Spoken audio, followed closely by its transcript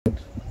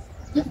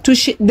Two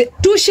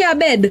share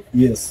bed?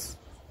 Yes.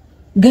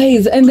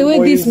 Guys, and the way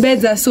these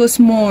beds are so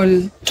small.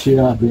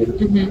 Share bed.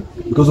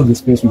 Because of the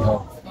space we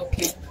have.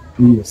 Okay.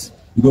 Yes.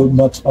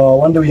 But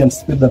one day we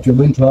anticipate that we're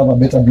going to have a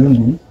better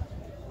building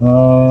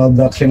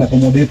that can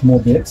accommodate more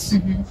beds.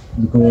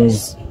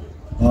 Because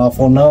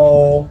for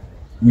now,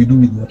 we do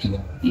with what we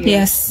have.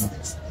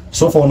 Yes.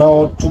 So for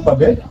now, 2 per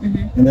bed.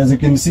 And as you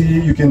can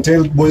see, you can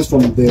tell boys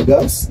from the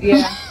girls.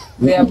 Yeah.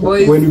 They are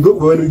boys. When we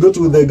go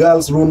to the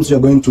girls' rooms, you're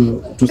going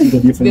to see the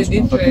difference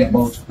I'm talking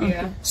about.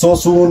 Yeah. So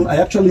soon, I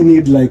actually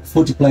need like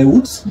 40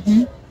 plywoods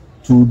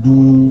to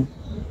do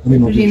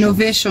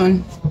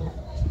renovation.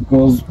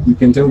 Because you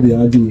can tell they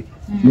are ugly.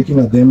 Looking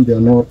at them, they are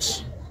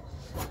not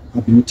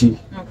a beauty.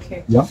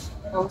 Okay. Yeah.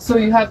 Oh, so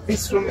you have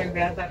this room and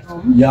the other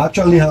room? Yeah, I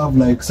actually have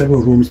like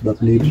several rooms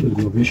that need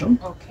renovation.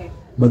 Okay.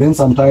 But then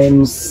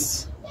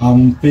sometimes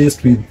I'm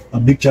faced with a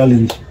big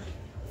challenge.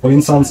 For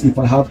instance, if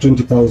I have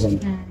 20,000,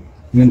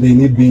 then they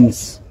need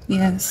bins.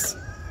 Yes.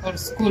 Or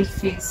school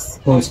fees.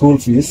 Or school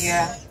fees.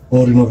 Yeah.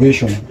 Or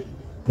renovation.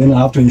 Then I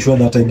have to ensure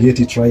that I get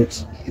it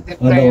right.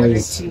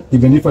 Otherwise,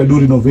 even if I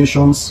do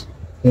renovations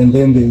and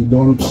then they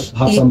don't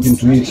have something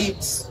to eat,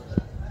 it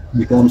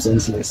becomes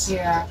senseless.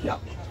 Yeah. Yeah.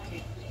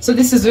 Okay. So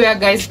this is where,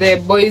 guys, the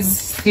boys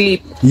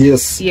sleep.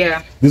 Yes.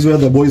 Yeah. This is where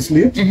the boys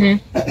sleep.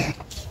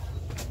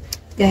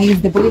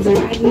 Guys, the boys are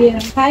right here.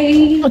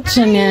 Hi. How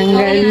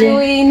are you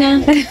doing?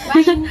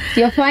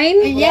 You're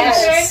fine?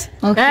 Yes.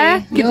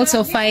 Okay. You're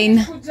also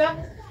fine.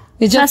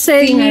 You're just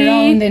sitting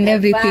around and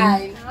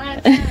everything.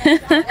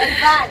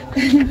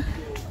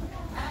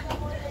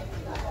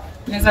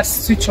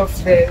 Let's switch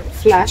off the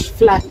flash.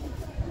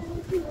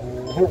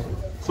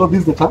 So this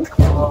is the tank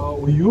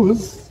we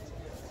use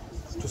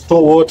to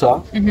store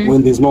water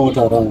when there's no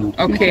water around.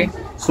 Okay.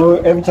 So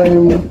every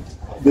time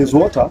there's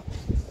water,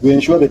 we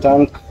ensure the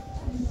tank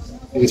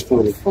is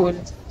full.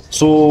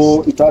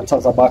 So it acts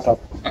as a backup.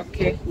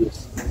 Okay.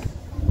 Yes.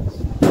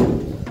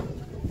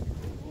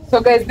 So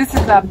guys, this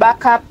is a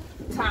backup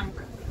tank.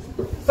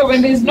 So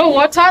when there's no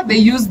water, they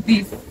use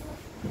this.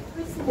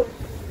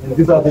 And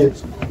these are the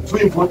 2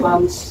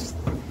 important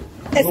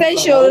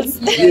essentials.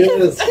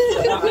 Yes.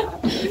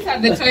 These are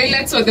the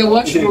toilets or the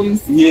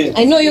washrooms. Yes.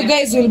 I know you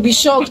guys will be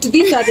shocked.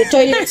 These are the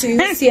toilets you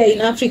use here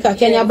in Africa,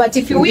 Kenya. But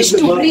if you wish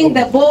to bring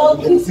the bowl,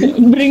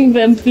 bring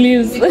them,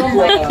 please.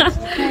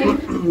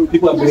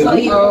 People are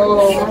very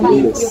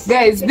yes.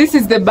 Guys, this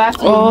is the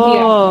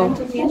bathroom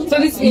here. So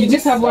this, you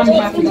just have one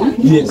bathroom?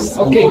 Yes.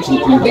 Okay.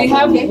 They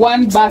have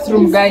one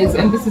bathroom, guys,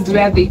 and this is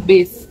where they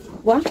bathe.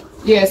 What?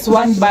 Yes,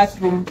 one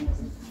bathroom.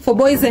 For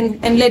boys and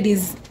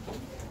ladies?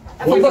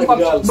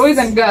 Boys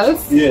and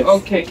girls? Yes.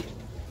 Okay.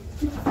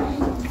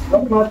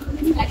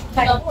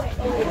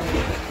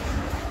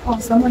 Oh,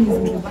 someone is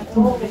in the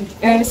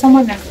bathroom.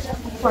 Someone is in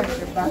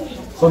the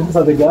bathroom. So these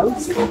are the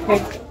girls.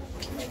 Okay.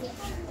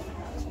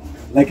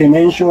 Like I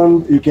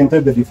mentioned, you can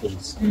tell the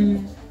difference.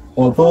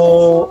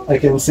 Although I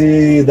can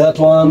see that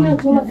one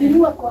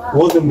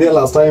wasn't there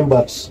last time,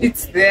 but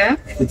it's there.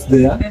 It's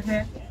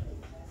there.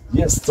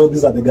 Yes, so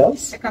these are the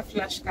girls. Like a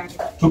flash card.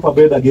 2 per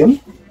bed again.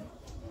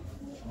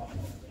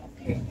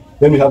 Okay.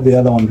 Then we have the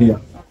other one here.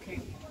 Okay.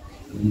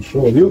 Let me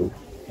show you.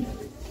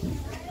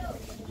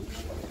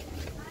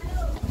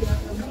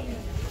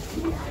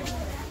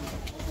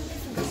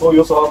 So you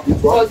also have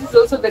this one. Oh, this is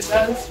also the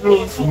girls'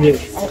 room.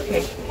 Yes.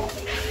 Okay.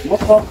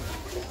 What's up?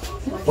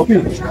 Okay,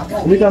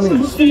 let me come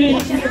in. So this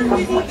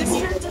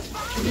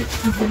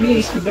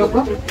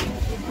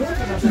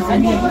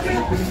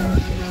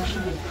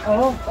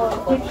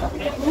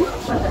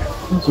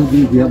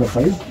is the other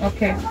side.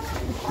 Okay.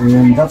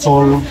 And that's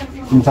all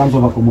in terms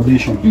of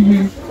accommodation.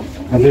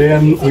 And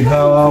then we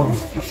have...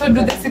 So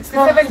do the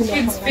 67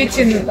 kids fit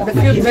in the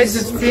few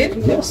beds fit?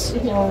 Yes.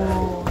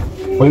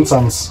 For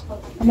instance,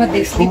 How much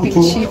they sleep in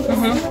cheap?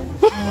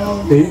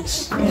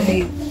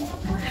 8.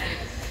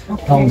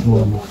 Count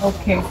one.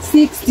 Okay.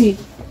 60.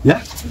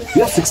 Yeah?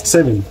 Yeah,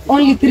 67.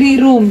 Only 3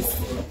 rooms.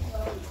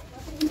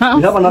 We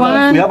have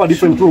another. We have a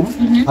different room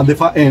at the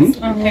far end.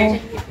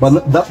 Okay.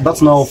 But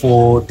that's now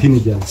for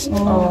teenagers.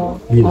 Oh.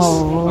 Yes.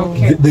 Oh,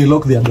 okay. They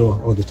lock their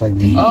door all the time.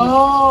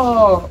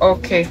 Oh,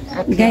 okay.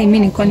 Guy,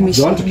 meaning call me.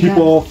 You want to keep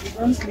off?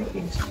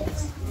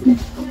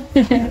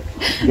 I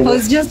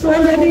was just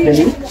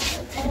wondering.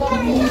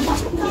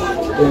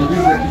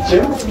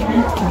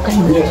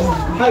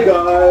 Hi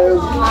guys.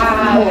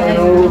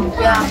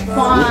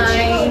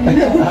 Fine.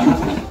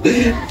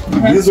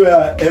 This is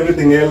where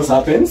everything else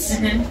happens.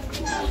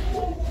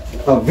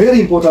 A very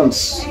important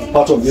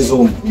part of this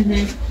home,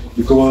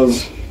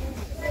 because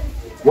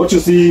what you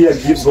see here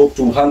gives hope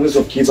to hundreds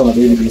of kids on a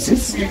daily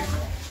basis.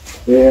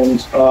 And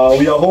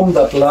we are a home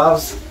that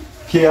loves,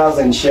 cares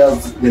and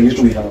shares the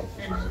little we have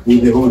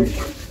with the whole.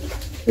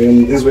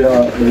 And this is where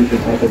everything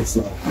happens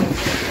now.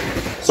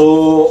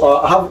 So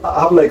I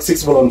have like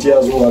 6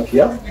 volunteers who work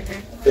here,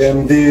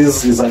 and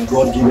this is a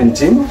God-given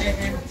team.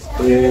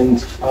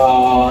 And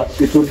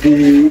it would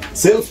be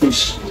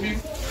selfish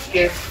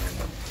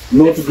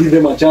not to give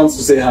them a chance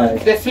to say hi.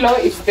 The floor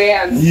is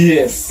theirs.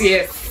 Yes.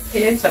 Yes.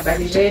 Yes,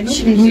 habari zenu.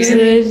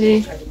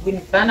 Nzuri. Karibuni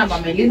sana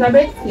Mama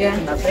Elizabeth.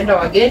 Tunapenda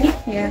wageni.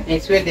 Na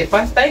isiwe the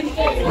first time.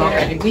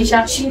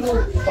 Tunawakaribisha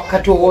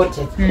wakati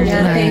wote.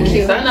 Thank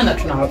you. Sana na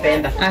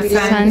tunawapenda.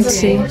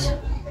 Asante.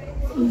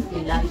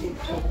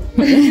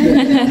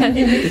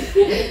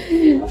 Thank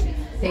you.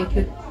 Thank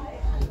you.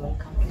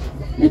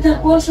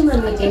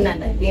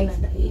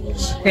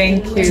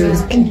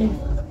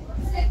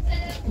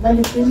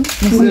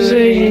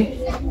 Nzuri.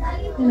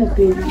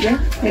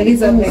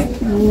 Elizabeth.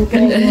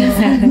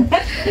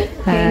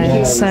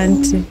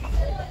 Asante.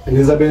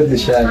 Elizabeth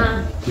is shy.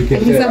 You can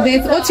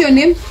Elizabeth, what's your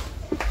name?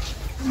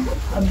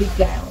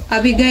 Abigail.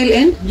 Abigail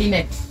and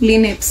Linet.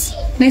 Lynette.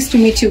 Nice to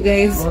meet you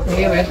guys.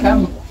 Okay,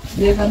 welcome.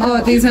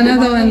 Oh, there's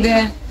another one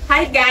there.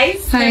 Hi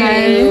guys.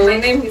 Hi. My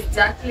name is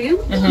Jacqueline.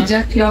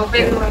 Jacqueline. You're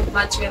very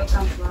much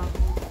welcome.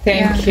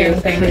 Thank you.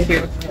 Thank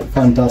you.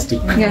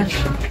 Fantastic. Yeah.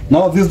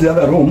 Now this is the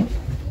other room.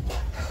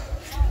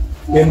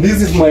 And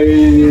this is my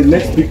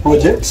next big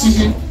project.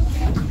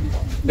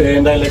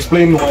 And I'll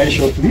explain why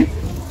shortly.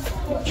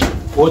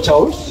 Watch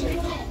out.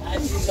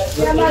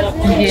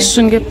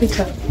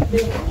 Sungepita.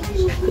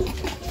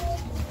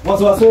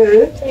 What's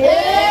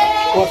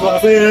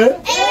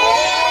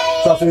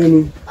Sasa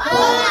yenu.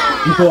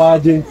 Mko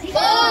aje?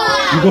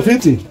 Mko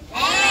fiti?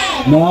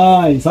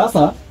 Nice.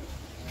 Sasa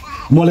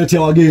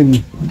mwaletea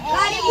wageni.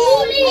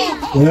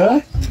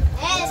 Yeah?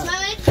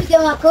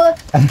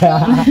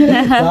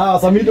 Sawa,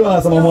 Samido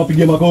anasema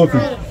mwapige makofi.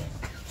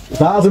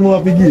 Sasa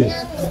mwapigie.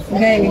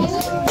 Gani?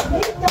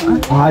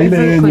 Ile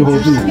yenye hobi.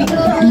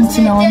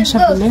 Tunaonyesha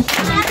pale.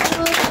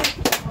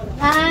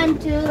 1,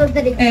 2,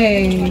 3.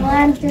 Hey.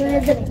 1,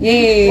 2, 3.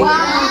 Yay.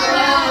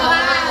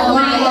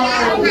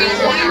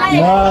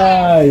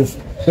 Nice.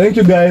 Thank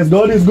you guys.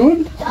 God is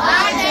good.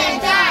 All the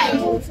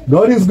time.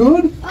 God is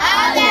good.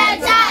 All the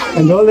time.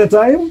 And all the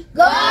time.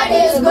 God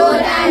is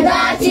good and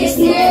that is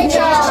nature.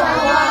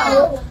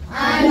 Wow.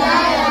 And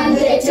I am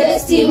the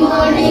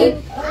testimony.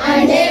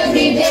 And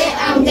every day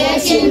I'm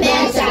getting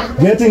better.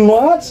 Getting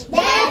what?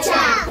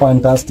 Better.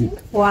 Fantastic.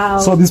 Wow.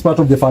 So this part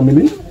of the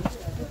family.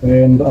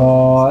 And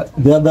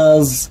the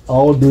others are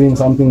all doing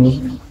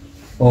something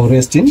or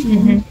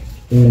resting.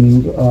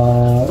 And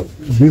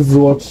this is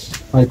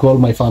what I call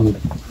my family.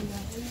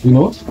 You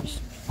know,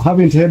 I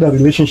haven't had a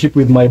relationship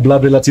with my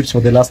blood relatives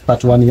for the last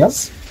 31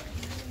 years.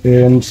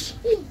 And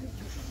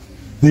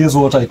this is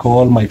what I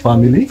call my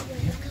family.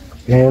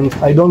 And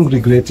I don't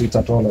regret it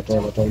at all.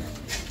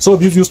 So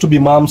this used to be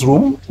mom's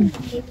room,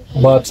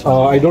 but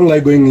I don't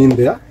like going in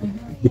there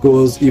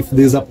because if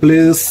there's a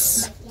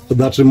place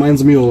that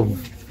reminds me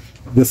of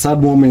the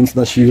sad moments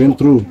that she went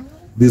through,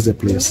 this is a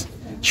place.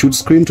 She would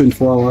scream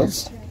 24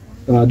 hours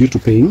due to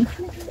pain.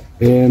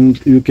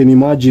 And you can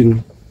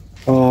imagine,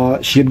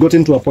 she had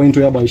gotten to a point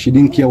whereby she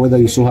didn't care whether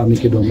you saw her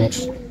naked or not.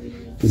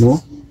 You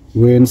know,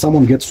 when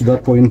someone gets to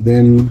that point,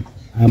 then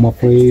I'm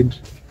afraid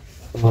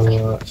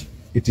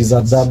it is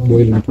at that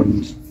boiling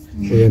point.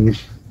 And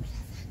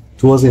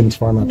it wasn't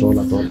fun at all.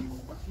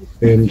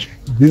 And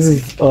this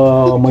is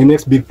my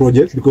next big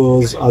project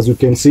because, as you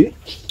can see,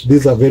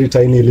 this is a very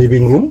tiny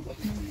living room.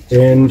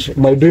 And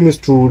my dream is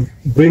to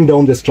bring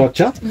down the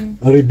structure and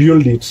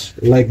rebuild it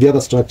like the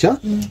other structure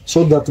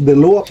so that the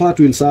lower part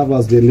will serve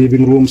as the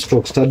living room,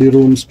 stroke study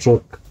room,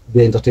 stroke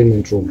the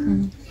entertainment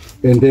room.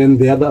 And then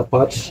the other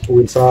part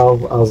will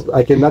serve as,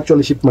 I can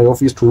actually shift my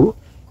office to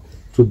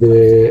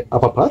the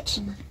upper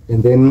part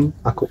and then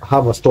I could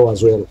have a store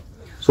as well.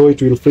 So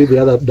it will free the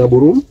other double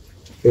room,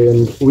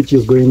 and which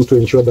is going to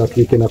ensure that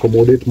we can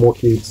accommodate more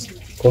kids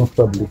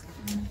comfortably.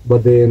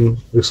 But then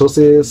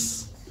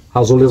resources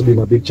has always been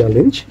a big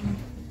challenge,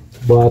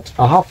 but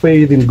I have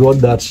faith in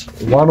God that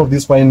one of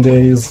these fine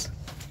days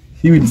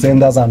He will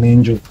send us an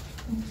angel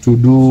to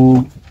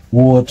do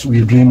what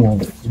we dream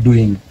of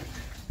doing.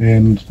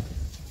 And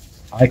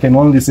I can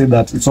only say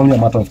that it's only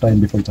a matter of time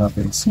before it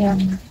happens. Yeah.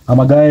 I'm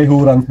a guy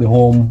who runs the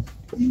home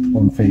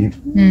on faith,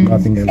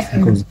 nothing else.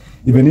 Because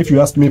even if you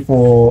ask me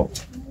for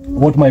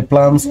what my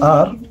plans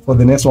are for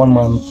the next 1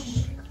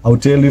 month, I'll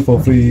tell you for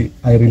free,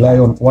 I rely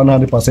on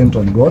 100%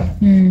 on God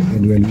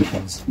and well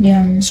wishes.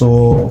 Yeah.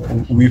 So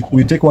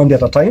we take one day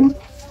at a time,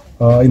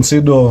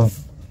 instead of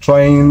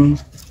trying,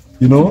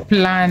 you know,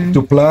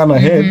 to plan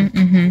ahead,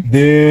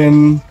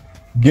 then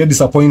get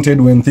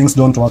disappointed when things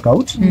don't work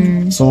out.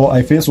 So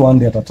I face one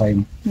day at a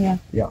time. Yeah.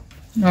 Yeah.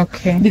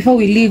 Okay. Before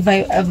we leave,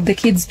 I have the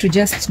kids to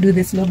just do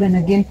the slogan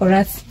again for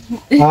us.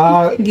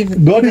 God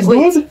is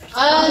good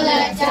All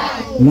the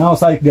time. now,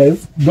 psych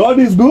guys. God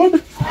is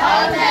good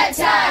All the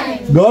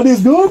time. God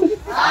is good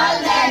All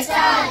the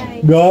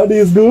time. God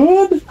is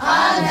good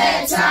All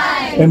the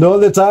time. and all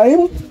the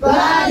time.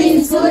 God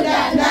is good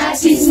and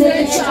that is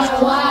nature.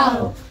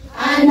 Wow.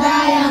 And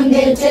I am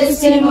the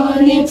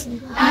testimony.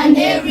 And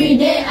every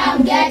day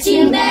I'm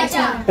getting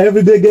better.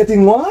 Every day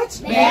getting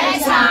what?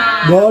 Better.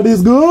 God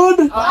is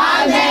good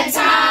All the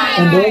time.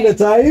 and all the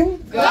time.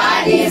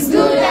 God is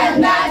good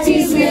and that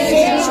is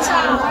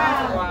nature.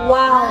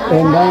 Wow.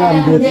 And I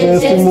am the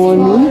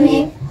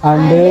testimony,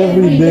 and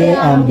every day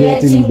I'm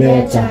getting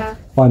better.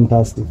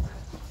 Fantastic.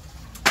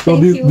 So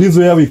this is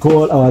where we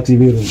call our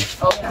TV room.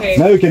 Okay.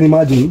 Now you can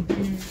imagine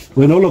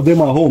when all of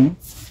them are home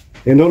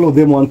and all of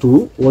them want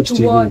to watch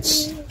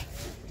TV.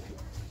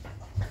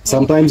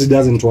 Sometimes it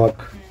doesn't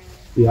work.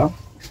 Yeah.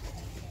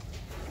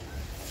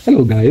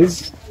 Hello,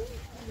 guys.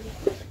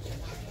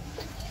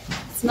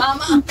 It's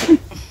Mama.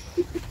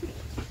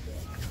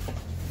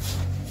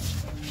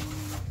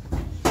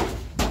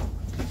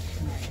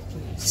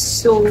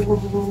 So,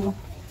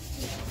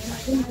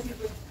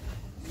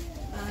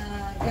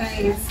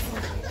 guys.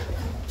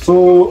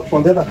 So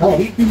on the other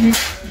hand,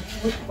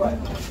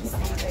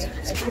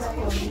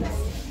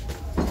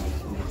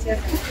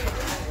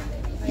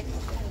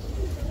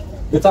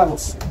 the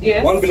tanks.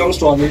 Yes. One belongs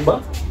to our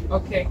neighbor.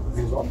 Okay.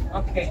 This one.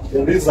 Okay.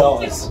 And this is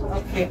ours.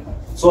 Okay.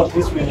 So at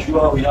least we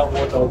ensure we have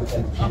water all the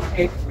time.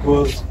 Okay.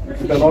 Because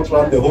you cannot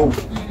run the home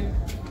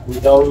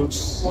without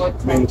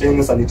Water.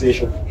 maintaining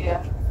sanitation.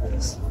 Yeah.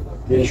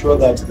 We ensure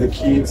that the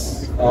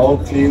kids are all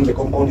clean, the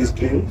compound is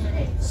clean.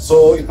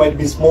 So it might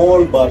be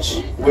small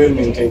but well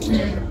maintained.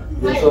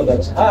 We ensure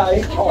that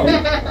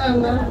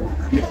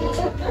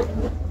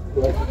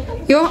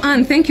Yo,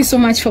 Anne, thank you so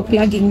much for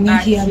plugging me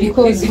here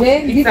because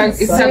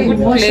it's a good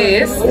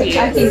place.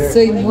 It's so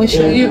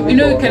emotional. You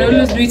know, you can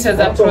always do it as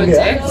a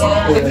project.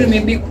 Every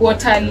maybe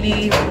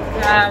quarterly,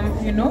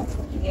 you know.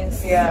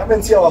 Yes. Yeah.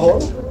 haven't seen our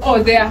hall.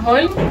 Oh, their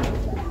hall.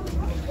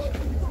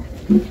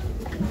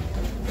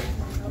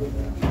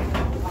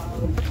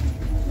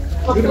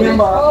 You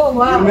remember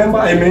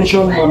I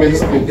mentioned Mama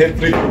Elizabeth had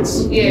 3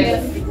 kids.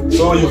 Yes.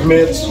 So you've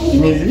met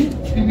Millie,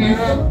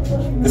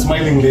 the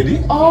smiling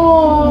lady.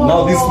 Oh.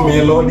 Now this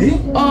Melody,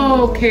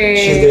 Okay.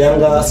 she's the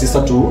younger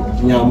sister to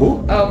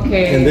Nyambu.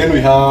 Okay. And then we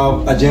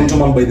have a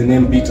gentleman by the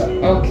name Peter.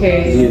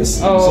 Okay. Yes.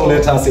 Oh. So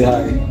let her say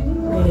hi.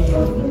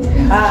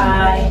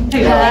 Hi.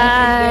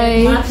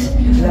 Hi.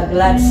 We are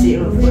glad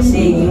for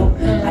seeing you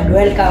and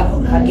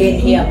welcome again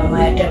here,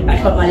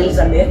 Mama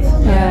Elizabeth.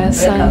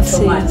 Yes, Welcome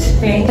so much.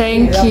 Thank We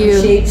you.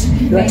 appreciate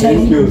your Thank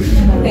time. you.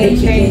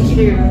 Thank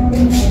you.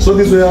 So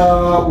this is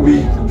where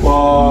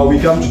we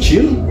come to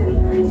chill,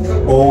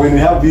 or when we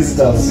have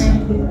visitors,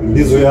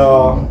 this is where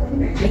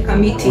Like a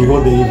we meeting.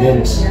 hold the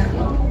event.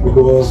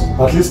 Because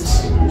at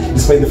least,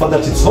 despite the fact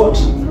that it's hot,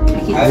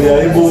 we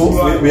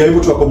are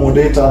able to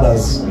accommodate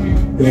others,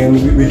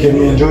 and we can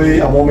enjoy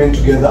a moment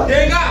together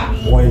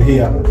while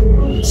here.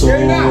 So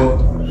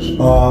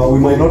we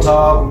might not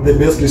have the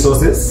best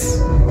resources,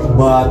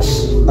 but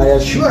I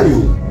assure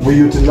you, we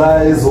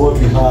utilize what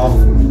we have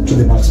to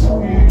the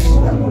maximum.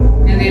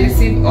 And they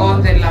receive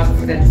all the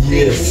love that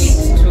Yes.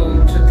 they need to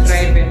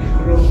thrive and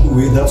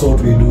grow. That's what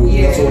we do.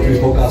 Yes. That's what we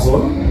focus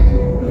on.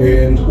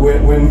 And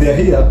when they're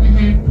here,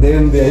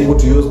 then they're able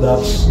to use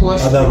that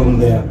other room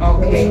there.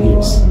 Okay.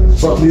 Yes.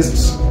 So at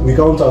least we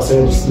count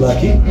ourselves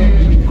lucky,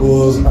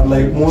 because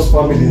unlike most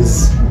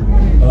families,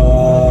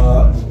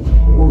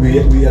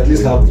 we at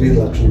least have 3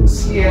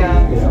 latrines.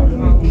 Yeah. Yeah.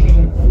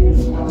 Okay.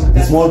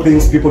 The small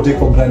things people take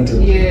for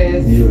granted.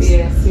 Yes.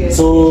 Yes.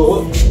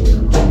 So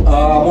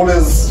I'm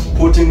always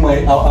putting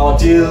our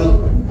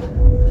tail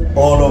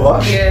all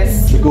over.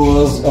 Yes.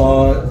 Because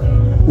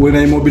when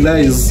I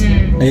mobilize,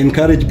 I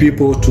encourage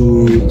people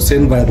to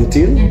send via the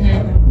till.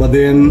 But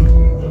then,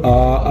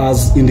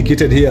 as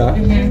indicated here,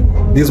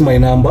 this is my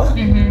number,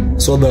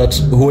 so that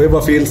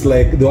whoever feels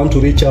like they want to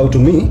reach out to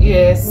me,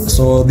 Yes.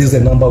 so this is the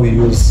number we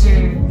use.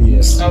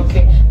 Yes.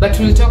 Okay, but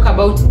we'll talk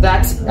about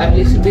that a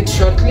little bit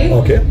shortly.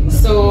 Okay.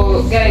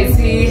 So, guys,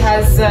 he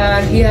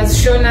has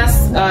shown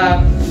us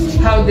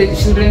how the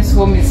children's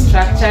home is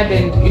structured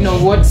and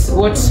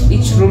what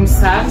each room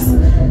serves.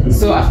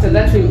 So after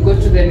that, we'll go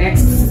to the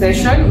next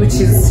session, which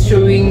is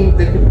showing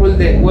the people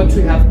what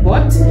we have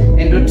bought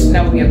and what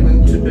now we are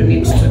going to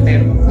donate to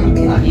them.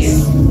 Okay.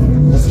 Yes.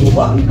 Let's go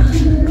back.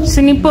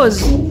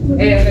 Sinipose.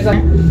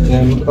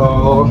 And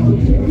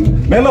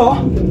Melo,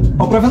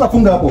 Professor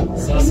Funga hapo.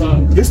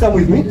 Please come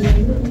with me.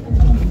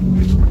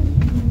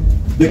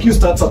 The queue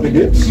starts at the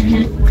gate.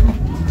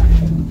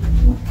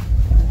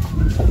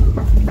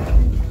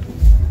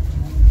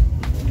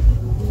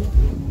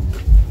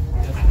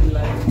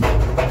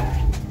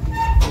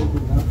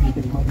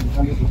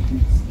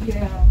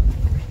 Yeah.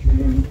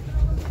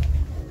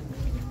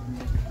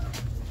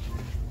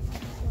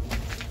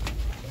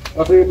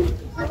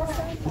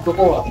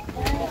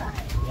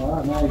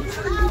 Nice.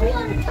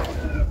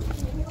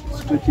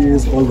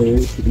 Stretches all the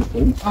way to this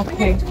point.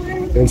 Okay.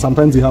 And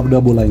sometimes we have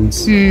double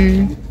lines,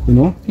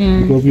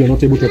 because we are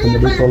not able to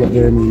accommodate all of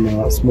them in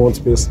a small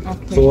space.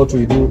 Okay. So what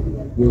we do,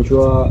 we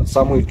ensure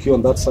some will queue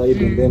on that side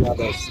and then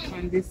others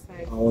On this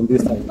side. are on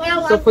this side.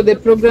 So for the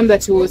program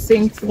that you were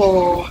saying,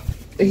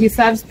 he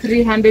serves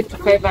 300 to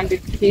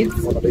 500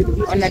 kids on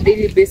a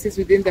daily basis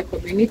within the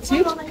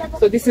community.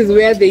 So this is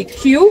where they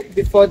queue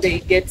before they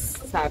get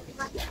served.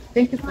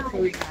 Thank you for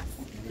showing us.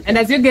 And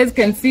as you guys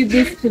can see,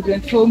 this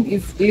children's home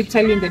is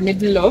literally in the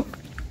middle of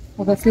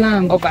a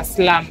slum.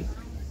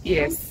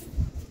 Yes.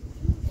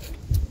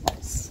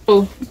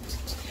 So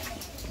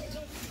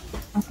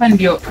hapa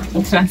ndio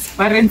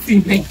transparency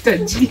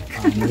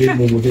inahitajika.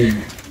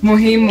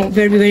 Muhimu.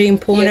 Very, very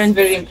important. Yes,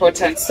 very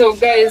important. So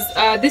guys,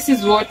 this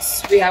is what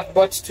we have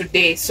bought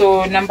today.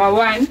 So number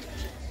 1,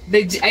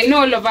 I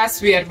know all of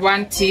us, we are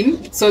one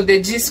team. So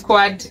the G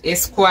squad, A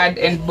squad,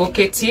 and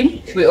Bouquet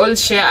team, we all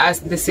share as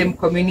the same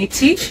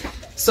community.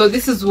 So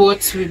this is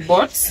what we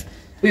bought.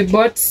 We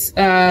bought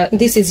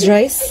this is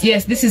rice.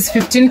 Yes, this is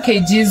 15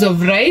 kgs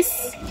of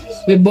rice.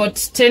 We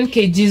bought 10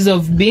 kgs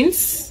of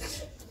beans.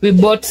 We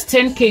bought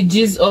 10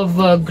 kgs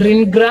of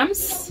green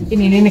grams.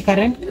 Ini nini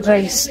Karen?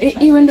 Rice.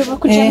 Hii wendo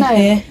umekuja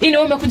nayo? Hii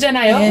ndio umekuja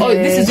nayo? Oh,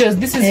 this is yours.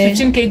 This is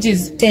 15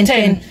 kgs.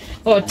 10.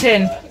 Oh,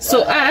 10.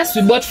 So us,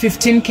 we bought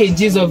 15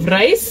 kgs of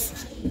rice.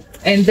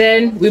 And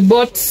then we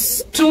bought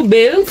 2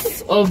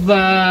 bales of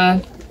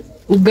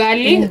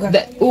ugali,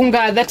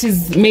 unga, that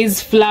is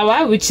maize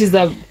flour, which is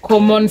a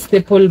common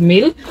staple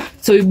meal.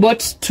 So we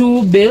bought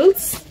 2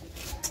 bales.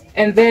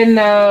 And then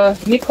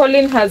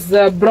Nicolene has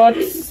brought,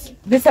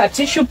 these are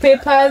tissue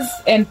papers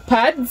and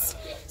pads.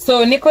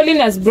 So Nicolene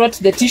has brought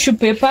the tissue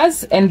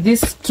papers and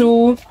these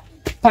 2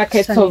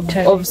 packets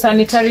of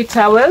sanitary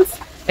towels.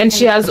 And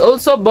she has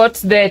also bought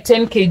the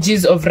 10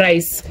 kgs of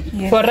rice.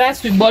 Yes. For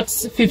us, we bought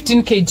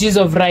 15 kgs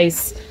of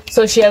rice.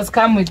 So she has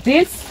come with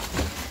this.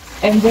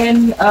 And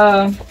then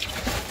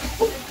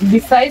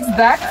besides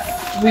that,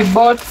 we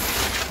bought,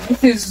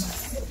 this is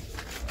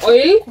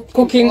oil,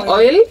 cooking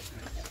oil.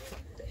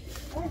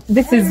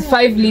 This is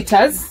 5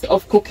 liters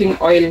of cooking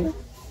oil.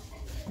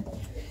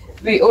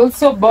 We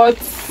also bought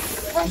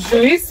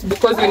juice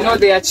because we know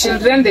they are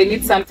children, they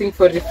need something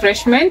for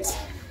refreshment.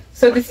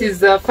 So this is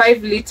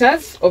 5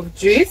 liters of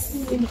juice.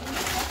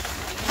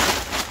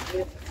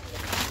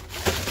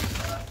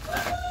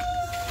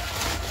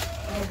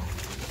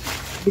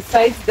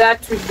 Besides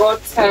that, we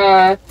bought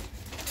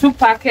 2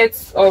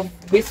 packets of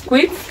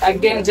biscuits,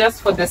 again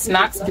just for the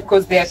snacks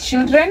because they are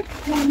children.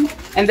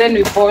 And then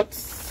we bought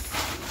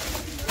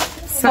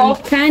 4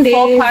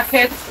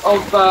 packets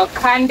of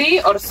candy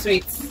or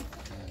sweets.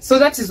 So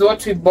that is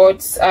what we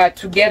bought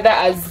together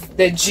as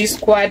the G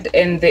squad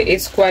and the A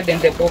squad and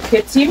the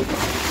Bouquet team.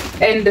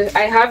 And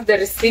I have the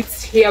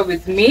receipts here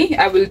with me.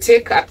 I will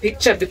take a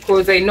picture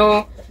because I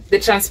know the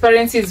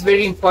transparency is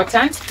very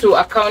important to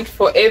account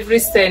for every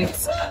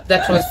cent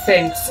that was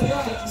sent.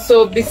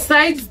 So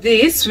besides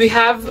this, we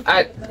have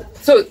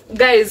so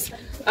guys,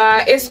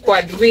 A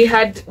squad, we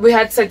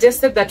had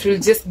suggested that we'll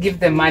just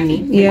give the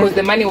money because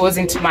the money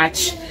wasn't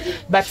much.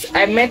 But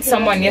I met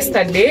someone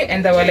yesterday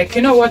and they were like,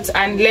 you know what,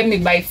 and let me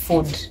buy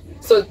food.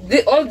 So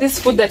all this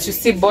food that you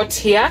see bought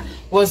here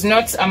was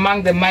not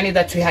among the money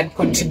that we had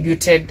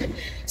contributed.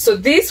 So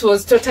this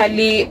was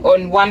totally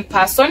on one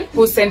person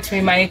who sent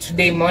me money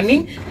today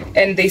morning,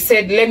 and they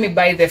said, let me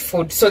buy the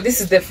food. So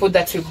this is the food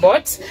that we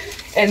bought.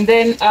 And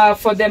then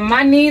for the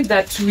money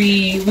that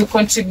we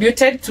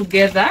contributed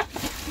together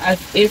as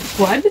A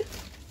squad,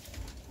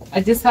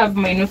 I just have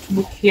my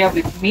notebook here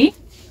with me.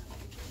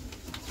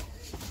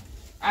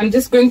 I'm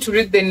just going to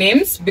read the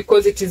names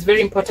because it is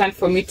very important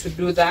for me to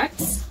do that.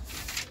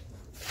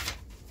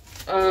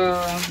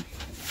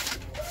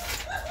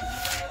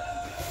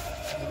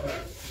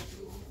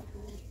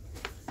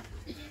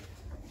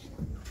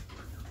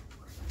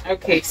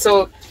 Okay,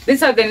 so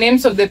these are the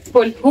names of the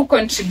people who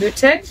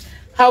contributed,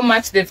 how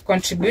much they've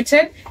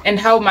contributed, and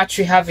how much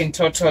we have in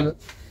total.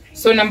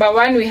 So number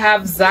 1, we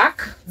have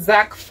Zach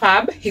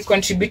Fab, he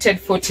contributed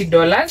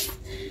 $40.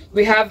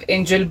 We have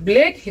Angel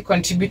Blade, he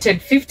contributed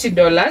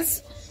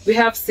 $50. We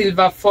have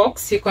Silver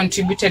Fox, he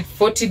contributed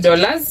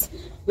 $40.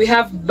 We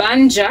have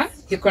Banja,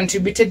 he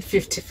contributed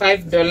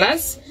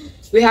 $55.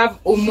 We have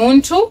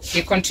Umuntu,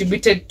 he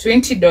contributed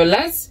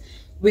 $20.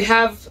 We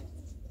have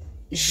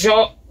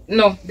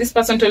this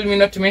person told me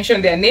not to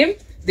mention their name.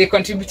 They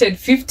contributed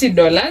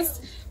 $50.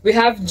 We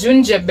have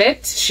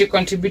Junjabet, she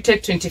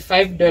contributed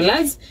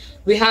 $25.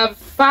 We have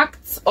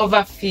Facts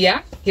Over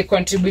Fear, he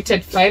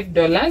contributed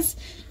 $5.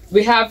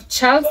 We have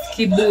Charles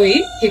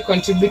Kibui, he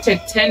contributed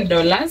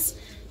 $10.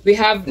 We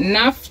have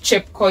Naf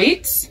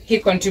Chepkoit, he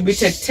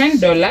contributed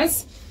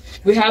 $10.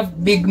 We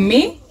have Big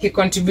Me, he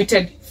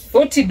contributed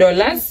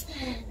 $40.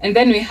 And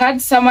then we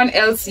had someone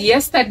else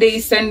yesterday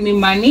send me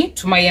money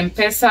to my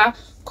Mpesa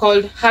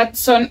called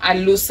Hudson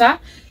Alusa.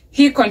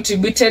 He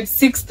contributed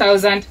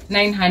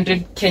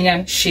 6,900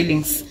 Kenyan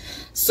shillings.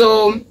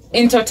 So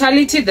in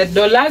totality, the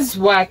dollars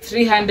were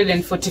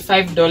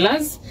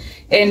 $345.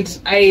 And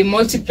I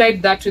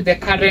multiplied that with the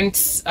current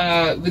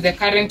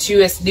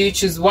USD,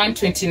 which is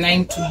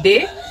 129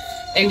 today,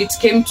 and it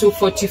came to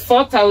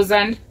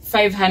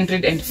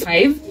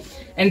 44,505.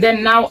 And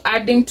then now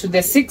adding to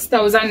the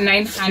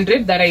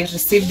 6,900 that I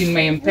received in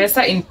my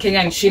Mpesa in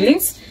Kenyan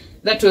shillings,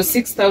 that was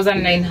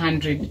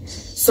 6,900.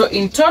 So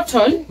in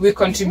total, we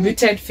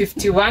contributed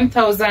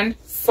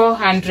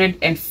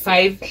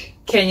 51,405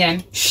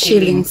 Kenyan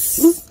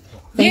shillings.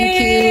 Thank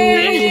you.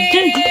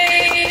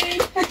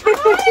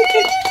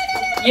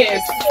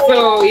 Yes,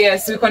 so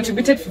yes, we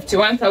contributed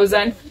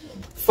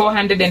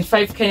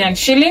 51,405 Kenyan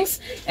shillings,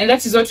 and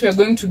that is what we are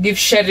going to give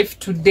Sheriff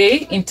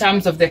today in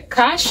terms of the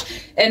cash.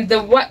 And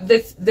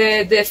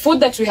the food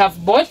that we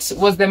have bought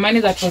was the money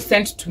that was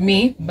sent to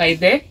me by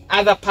the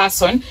other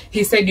person.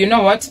 He said, you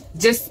know what,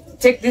 just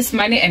take this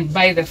money and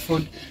buy the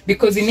food,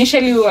 because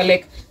initially we were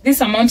like,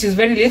 this amount is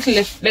very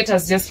little, let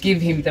us just give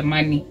him the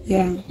money.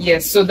 Yeah.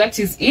 Yes, so that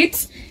is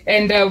it.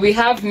 And we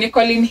have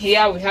Nicolene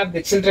here, we have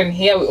the children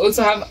here, we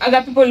also have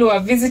other people who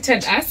have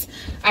visited us.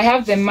 I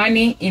have the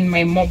money in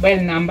my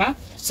mobile number,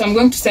 so I'm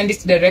going to send it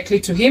directly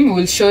to him.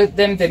 We'll show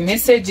them the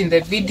message in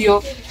the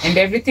video and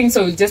everything.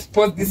 So we'll just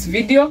pause this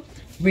video,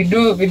 we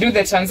do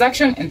the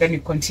transaction, and then we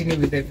continue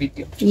with the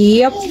video.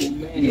 Yep.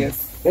 Yes.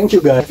 Thank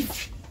you,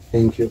 guys.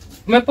 Thank you.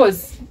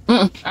 Pause.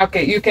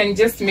 Okay, you can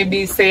just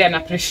maybe say an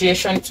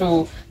appreciation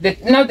to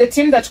the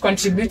team that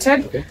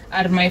contributed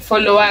are my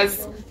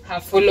followers, her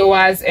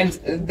followers, and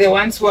the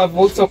ones who have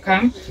also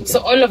come. So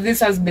all of this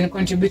has been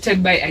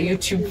contributed by a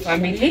YouTube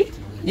family.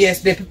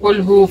 Yes, the people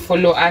who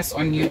follow us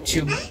on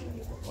YouTube.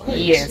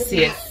 Yes.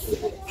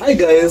 Hi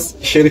guys,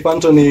 Sheriff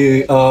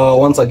Antony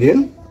once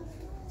again.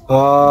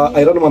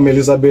 I run Mama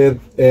Elizabeth,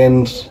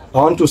 and I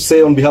want to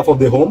say on behalf of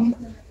the home,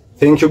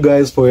 thank you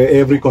guys for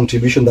every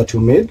contribution that you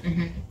made,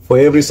 for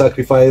every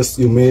sacrifice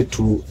you made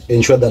to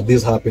ensure that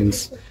this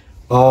happens.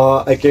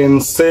 I can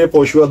say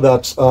for sure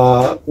that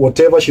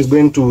whatever she's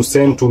going to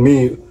send to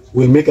me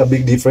will make a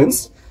big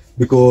difference,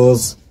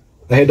 because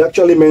I had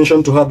actually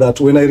mentioned to her that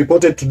when I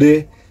reported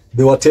today,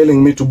 they were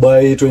telling me to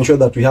ensure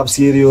that we have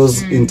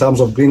cereals in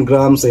terms of green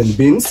grams and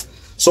beans.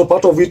 So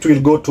part of it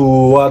will go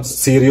towards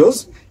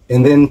cereals,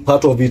 and then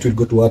part of it will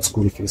go towards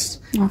school fees.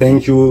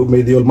 Thank you.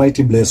 May the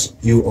Almighty bless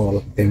you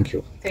all. Thank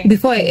you.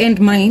 Before I end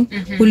mine,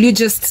 will you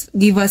just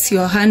give us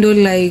your handle,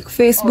 like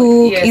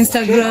Facebook,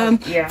 Instagram,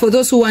 for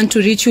those who want to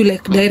reach you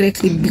like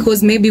directly,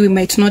 because maybe we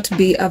might not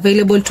be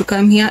available to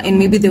come here, and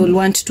maybe they will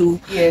want to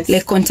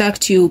like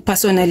contact you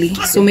personally.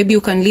 So maybe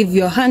you can leave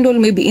your handle,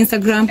 maybe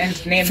Instagram,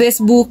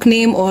 Facebook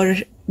name, or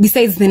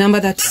besides the number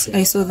that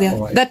I saw there.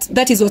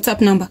 That is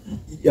WhatsApp number.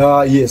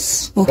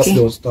 Yes, that's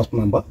the WhatsApp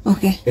number.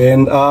 Okay.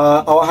 And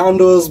our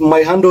handles, my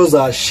handles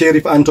are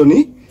Sheriff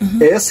Antony,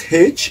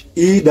 SHERRIFF,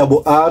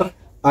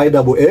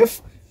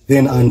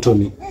 then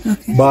Antony.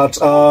 But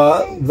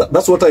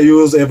that's what I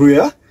use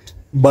everywhere.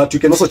 But you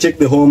can also check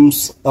the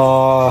home's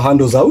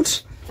handles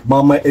out.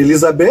 Mama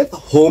Elizabeth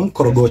Home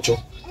Korogocho.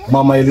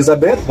 Mama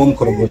Elizabeth Home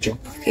Korogocho.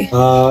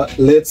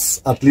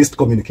 Let's at least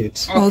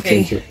communicate.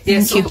 Okay. Thank you.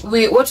 Yes. So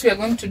what we are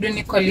going to do,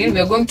 Nicolene, we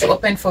are going to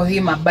open for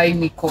him a buy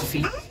me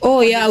coffee. Oh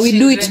yeah, we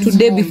do it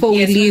today before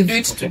we leave.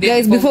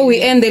 Guys, before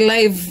we end the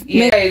live.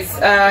 Guys,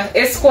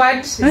 S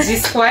squad, G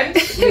squad,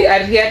 we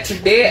are here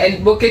today,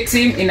 and Bouquet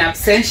team in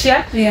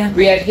absentia.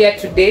 We are here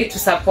today to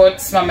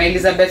support Mama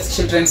Elizabeth's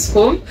Children's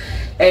Home,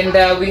 and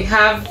we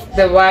have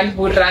the one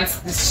who runs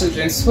this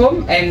children's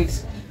home, and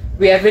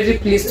we are very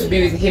pleased to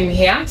be with him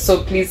here.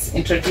 So please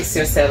introduce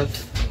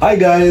yourself. Hi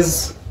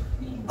guys,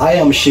 I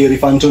am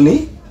Sheriff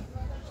Antony.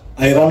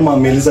 I run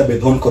Mama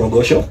Elizabeth Home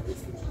Korogocho,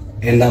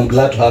 and I'm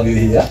glad to have you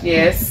here.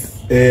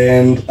 Yes.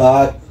 And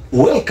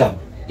welcome.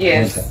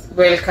 Yes,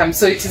 welcome.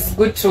 So it is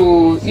good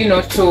to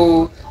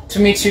to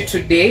meet you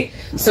today.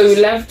 So we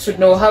love to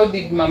know, how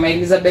did Mama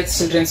Elizabeth's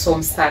Children's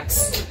Home start?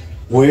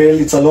 Well,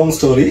 it's a long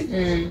story,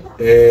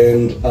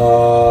 and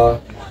I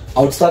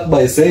would start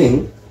by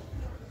saying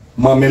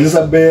Mama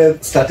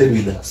Elizabeth started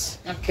with us.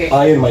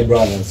 I and my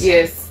brothers.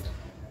 Yes.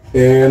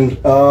 And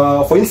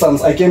for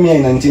instance, I came here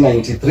in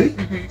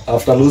 1993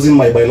 after losing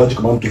my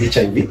biological mom to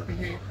HIV.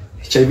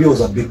 HIV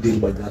was a big deal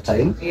by that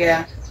time.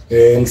 Yeah.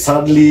 And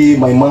sadly,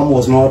 my mom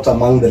was not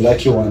among the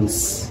lucky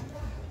ones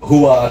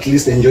who are at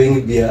least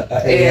enjoying their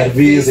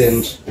ARVs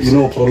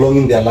and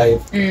prolonging their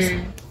life.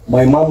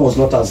 My mom was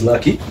not as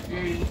lucky.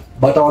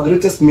 But our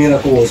greatest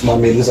miracle was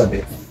Mama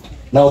Elizabeth,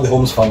 now the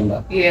home's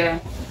founder. Yeah.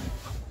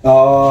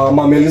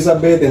 Mama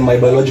Elizabeth and my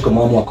biological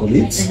mom were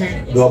colleagues.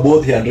 They were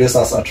both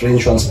hairdressers at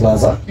Reinsurance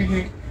Plaza.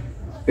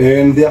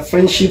 And their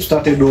friendship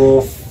started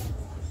off,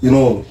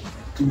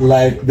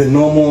 like the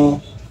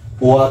normal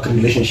work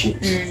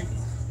relationships.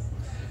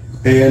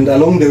 And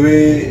along the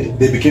way,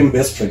 they became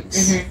best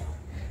friends.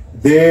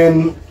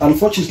 Then,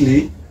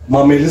 unfortunately,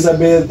 Mama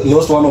Elizabeth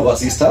lost one of her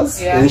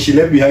sisters, and she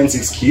left behind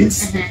 6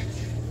 kids.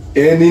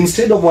 And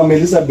instead of Mama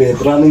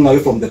Elizabeth running away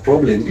from the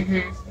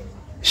problem,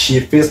 she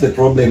faced the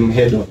problem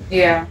head on.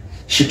 Yeah.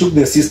 She took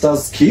the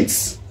sisters'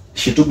 kids,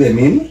 she took them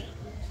in,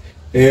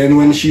 and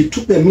when she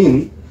took them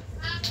in,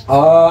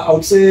 I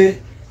would say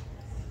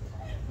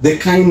the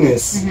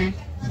kindness,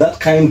 that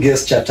kind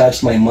gesture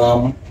touched my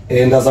mom.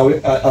 And as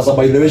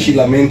by the way, she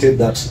lamented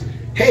that,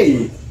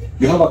 hey,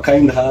 you have a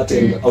kind heart,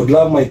 and I would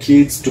love my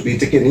kids to be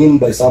taken in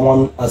by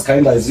someone as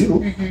kind as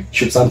you,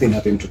 should something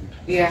happen to me.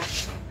 Yeah.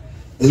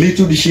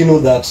 Little did she know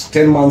that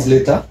 10 months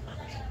later,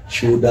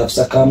 she would have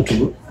succumbed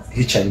to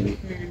HIV.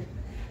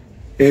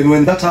 And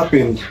when that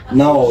happened,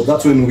 now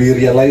that's when we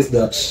realized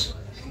that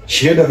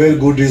she had a very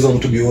good reason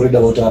to be worried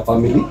about her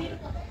family,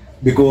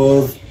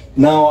 because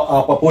now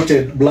our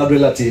purported blood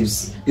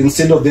relatives,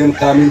 instead of them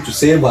coming to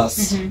save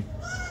us,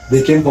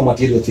 they came for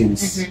material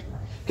things.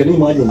 Can you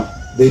imagine?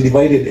 They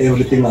divided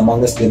everything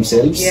amongst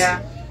themselves.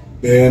 Yeah.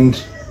 And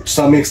to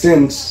some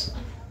extent,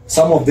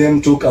 some of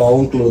them took our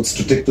own clothes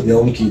to take to their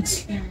own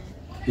kids.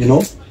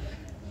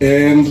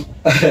 And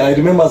I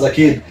remember as a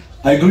kid,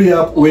 I grew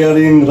up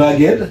wearing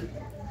ragged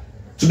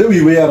today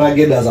we wear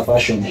ragged as a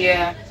fashion.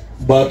 Yeah.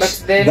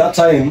 But then that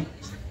time,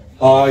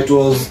 I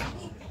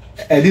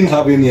didn't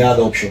have any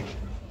other option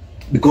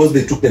because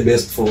they took the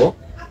best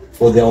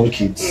for their own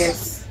kids.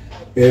 Yes.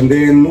 And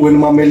then when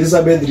Mama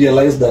Elizabeth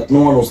realized that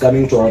no one was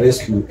coming to our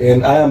rescue,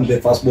 and I am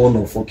the firstborn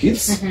of 4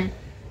 kids,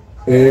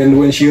 and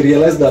when she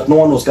realized that no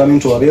one was coming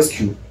to our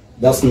rescue,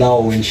 that's now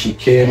when she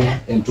came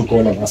and took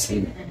all of us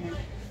in.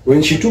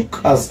 When she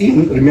took us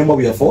in, remember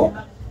we are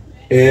 4,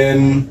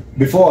 and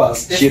before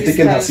us, she had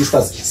taken her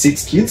sister's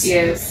 6 kids,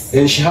 yes,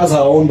 and she has her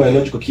own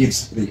biological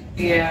kids 3.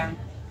 Yeah.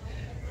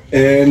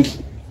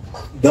 And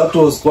that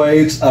was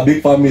quite a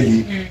big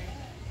family.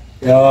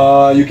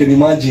 You can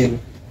imagine,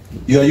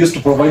 you are used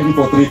to providing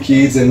for 3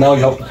 kids, and now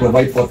you have to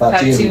provide for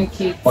 13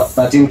 kids.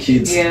 13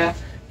 kids. Yeah.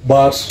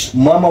 But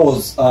Mama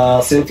was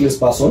a selfless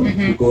person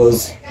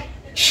because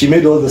she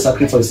made all the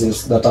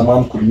sacrifices that a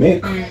mom could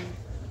make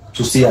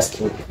to see us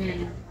through.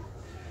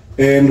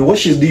 And what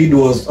she did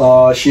was,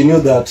 she knew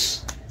that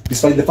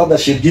despite the fact that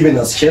she had given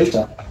us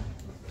shelter,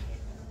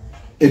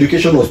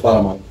 education was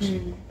paramount.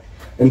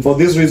 And for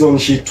this reason,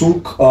 she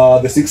took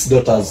the 6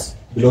 daughters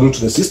belonging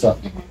to the sister,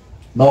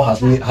 now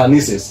her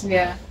nieces.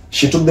 Yeah.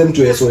 She took them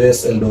to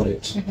SOS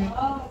Eldoret.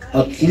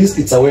 At least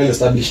it's a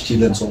well-established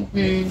children's home.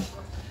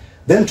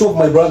 Then 2 of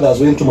my brothers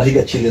went to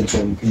Mahiga Children's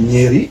Home in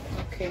Nyeri.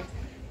 Okay.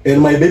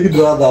 And my baby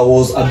brother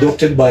was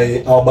adopted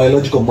by our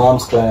biological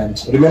mom's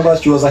client. Remember,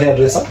 she was a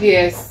hairdresser?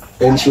 Yes.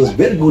 And she was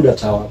very good at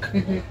her work.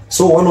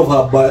 So one of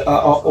her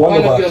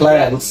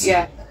clients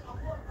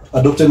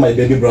adopted my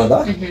baby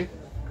brother.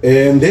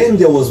 And then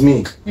there was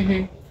me.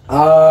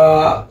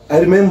 I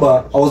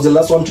remember I was the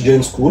last one to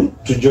join school,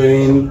 to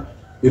join,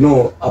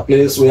 a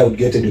place where I would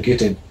get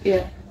educated.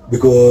 Yeah.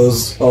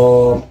 Because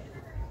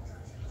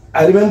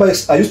I remember I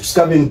used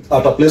to scavenge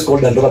at a place called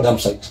Dandora Dump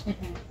Site.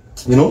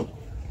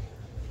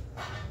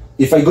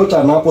 If I got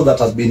an apple that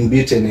has been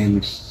beaten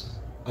and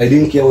I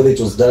didn't care whether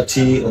it was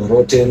dirty or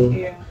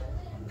rotten,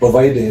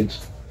 provided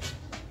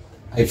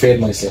I fed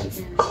myself.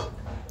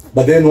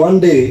 But then one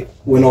day,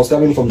 when I was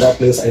coming from that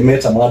place, I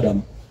met a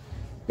madam.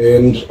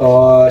 And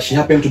she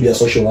happened to be a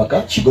social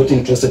worker. She got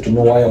interested to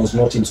know why I was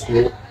not in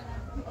school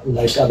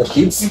like other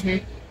kids.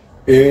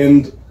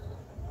 And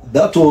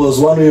that was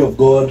one way of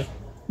God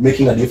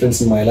making a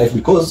difference in my life,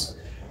 because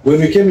when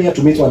we came here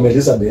to meet Mama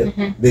Elizabeth,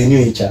 they knew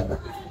each other.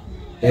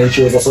 And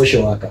she was a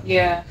social worker.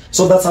 Yeah.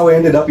 So that's how I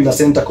ended up in a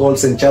center called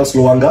St. Charles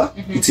Luanga.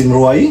 It's in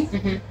Ruai.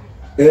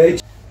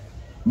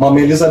 Mama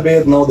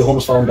Elizabeth, now the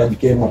home's founder,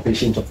 became a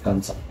patient of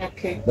cancer.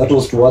 Okay. That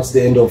was towards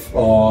the end of,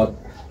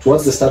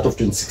 towards the start of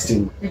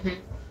 2016.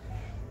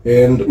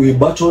 And we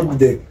battled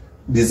the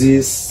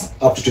disease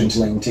up to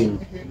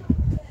 2019.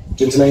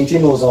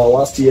 2019 was our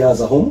worst year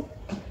as a home,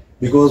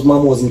 because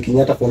Mom was in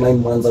Kenyatta for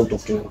 9 months out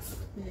of 12.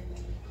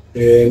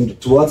 And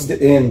towards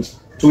the end,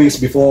 2 weeks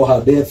before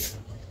her death,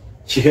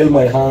 she held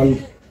my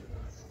hand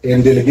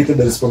and delegated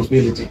the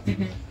responsibility.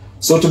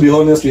 So to be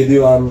honest with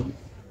you,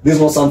 this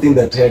was something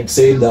that I had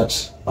said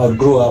that I'd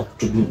grow up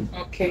to do.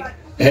 Okay.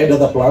 I had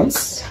other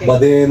plans, but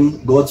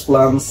then God's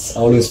plans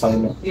are always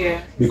final.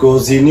 Yeah.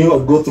 Because He knew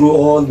I'd go through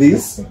all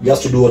this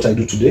just to do what I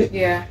do today.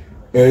 Yeah.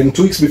 And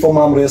 2 weeks before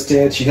Mom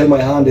rested, she held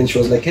my hand and she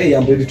was like, "Hey,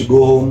 I'm ready to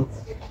go home."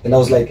 And I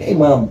was like, "Hey,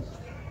 Mom,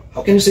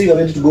 how can you say you're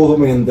ready to go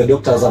home and the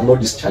doctors have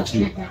not discharged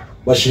you?"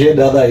 But she had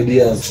other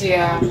ideas.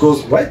 Yeah.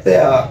 Because right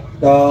there,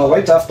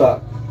 right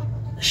after,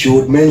 she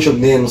would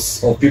mention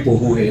names of people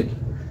who had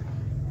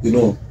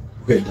died.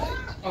 Okay.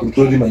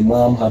 Including my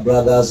mom, her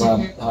brothers, her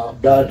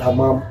dad, her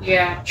mom.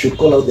 Yeah. She would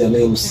call out their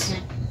names.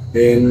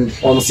 And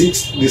on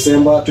 6th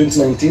December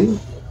 2019,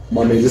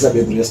 Mama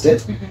Elizabeth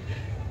rested.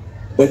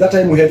 By that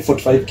time, we had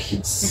 45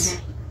 kids.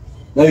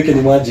 Now you can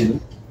imagine,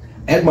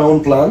 I had my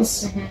own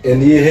plans,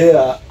 and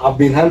here I've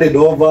been handed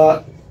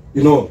over,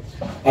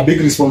 a big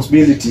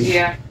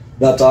responsibility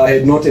that I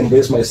had not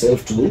embraced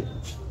myself to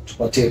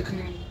partake.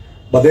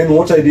 But then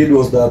what I did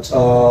was that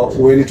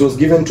when it was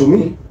given to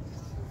me,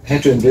 I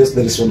had to embrace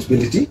the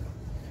responsibility.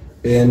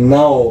 And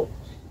now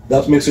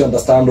that makes you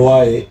understand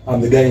why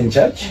I'm the guy in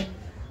charge.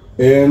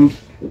 And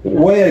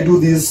why I do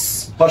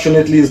this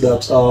passionately is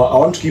that I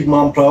want to keep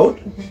Mom proud.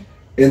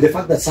 And the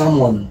fact that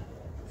someone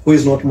who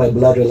is not my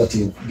blood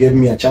relative gave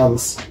me a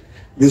chance,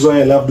 this is why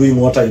I love doing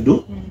what I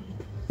do.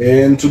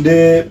 And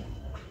today,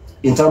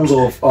 in terms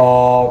of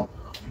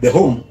the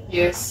home,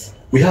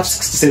 we have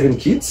 67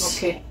 kids.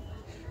 Okay.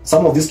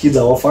 Some of these kids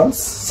are orphans,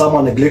 some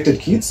are neglected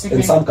kids,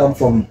 and some come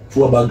from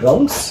poor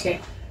backgrounds. Okay.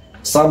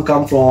 Some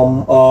come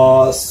from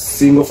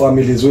single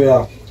families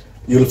where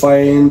you'll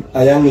find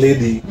a young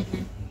lady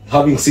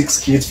having 6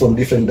 kids from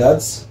different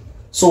dads.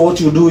 So what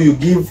you do, you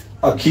give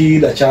a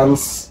kid a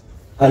chance,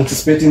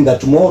 anticipating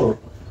that tomorrow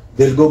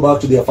they'll go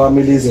back to their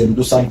families and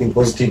do something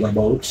positive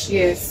about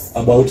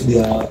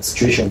their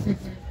situation.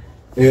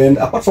 And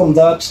apart from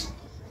that,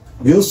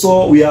 we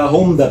are a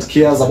home that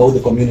cares about the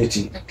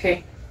community.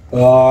 Okay.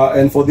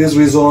 And for this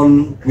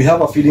reason, we have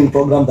a feeding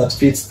program that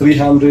feeds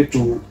 300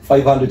 to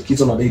 500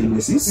 kids on a daily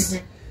basis.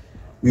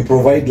 We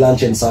provide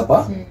lunch and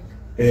supper.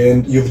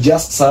 And you've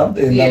just served,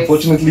 and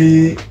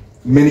unfortunately,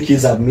 many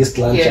kids have missed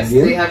lunch Yes,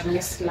 again. they have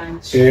missed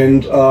lunch.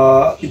 And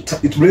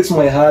it breaks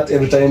my heart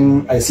every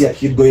time I see a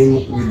kid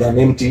going with an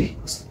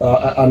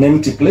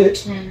empty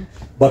plate.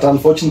 But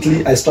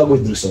unfortunately, I struggle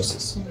with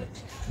resources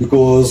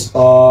because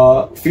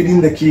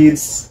feeding the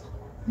kids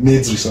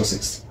needs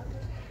resources.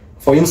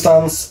 For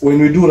instance, when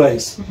we do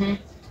rice,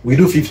 we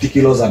do 50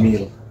 kilos a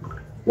meal,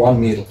 one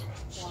meal.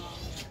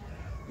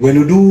 When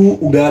we do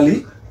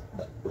ugali,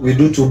 we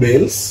do 2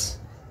 bales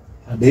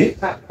a day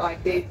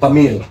per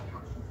meal.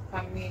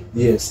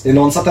 Yes, and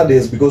on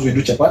Saturdays, because we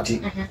do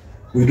chapati,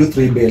 we do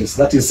 3 bales.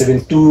 That is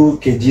 72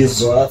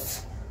 kgs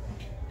worth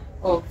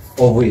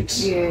of weight,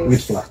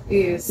 wheat flour.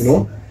 Yes. You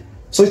know,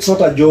 so it's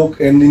not a joke.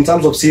 And in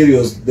terms of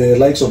cereals, the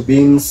likes of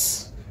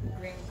beans,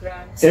 Green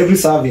grams. every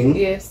serving,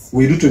 Yes.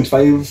 we do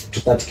 25 to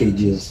 30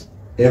 kgs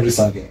every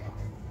serving.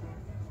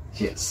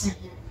 Yes.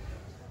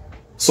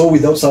 So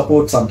without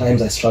support,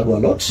 sometimes I struggle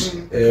a lot,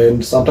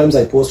 and sometimes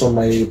I post on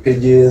my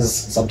pages.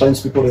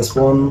 Sometimes people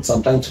respond,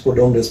 sometimes people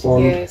don't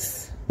respond.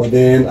 Yes. But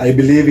then I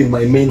believe in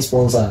my main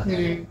sponsor,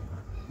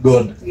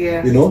 God.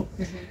 Yeah. You know,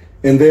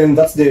 and then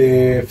that's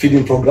the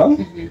feeding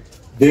program.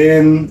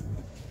 Then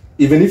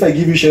even if I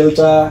give you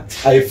shelter,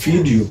 I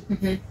feed you,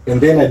 and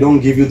then I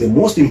don't give you the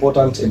most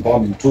important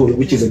empowerment tool,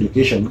 which is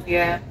education.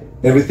 Yeah.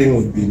 Everything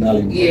would be null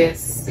and void.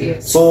 Yes.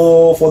 Yes.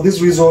 So for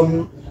this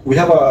reason, we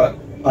have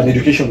an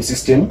education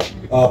system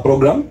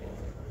program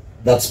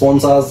that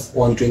sponsors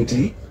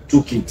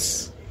 122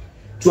 kids.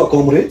 2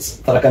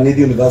 comrades, Tarakanidi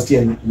University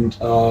and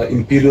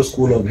Imperial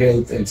School of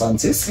Health and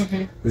Sciences,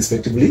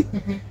 respectively.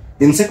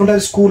 In secondary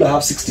school, I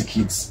have 60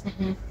 kids,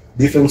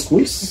 different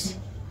schools,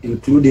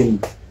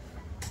 including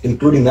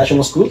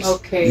national schools.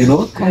 Okay. You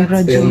know,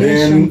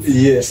 Congratulations. and then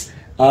yes,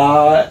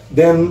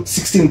 then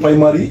 16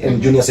 primary and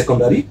junior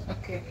secondary.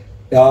 Okay.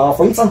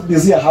 For instance,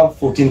 this year I have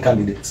 14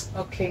 candidates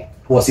Okay.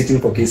 who are sitting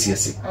for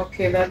KCSE.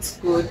 Okay, that's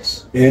good.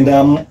 And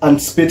I'm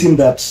anticipating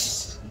that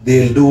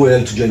they'll do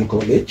well to join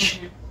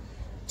college.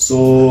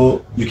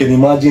 So you can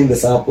imagine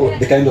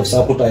the kind of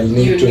support I'll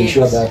need to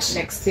ensure that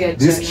next year,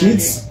 these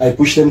kids, I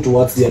push them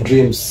towards their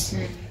dreams.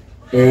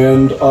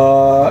 And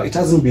it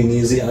hasn't been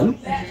easy, Anne,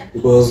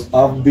 because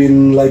I've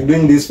been like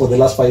doing this for the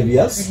last 5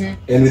 years,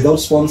 and without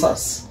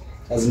sponsors,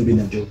 it hasn't been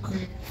a joke.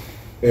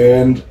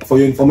 And for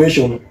your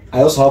information,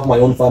 I also have my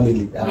own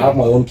family. I have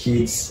my own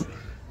kids.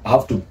 I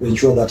have to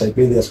ensure that I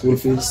pay their school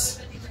fees.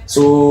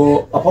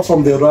 So apart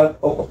from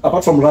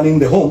running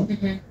the home,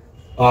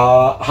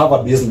 I have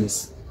a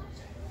business,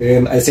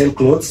 and I sell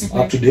clothes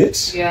up to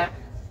date. Yeah.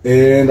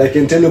 And I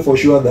can tell you for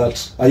sure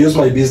that I use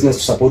my business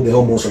to support the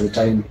home most of the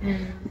time.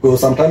 Because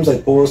sometimes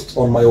I post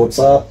on my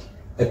WhatsApp,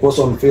 I post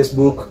on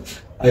Facebook,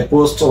 I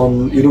post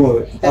on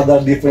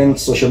other different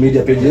social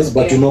media pages,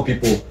 but you know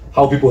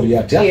how people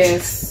react. Yeah?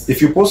 Yes.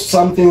 If you post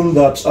something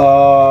that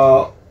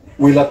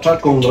will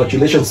attract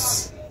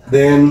congratulations,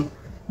 then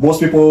most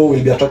people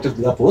will be attracted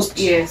to that post.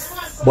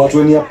 Yes. But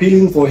when you're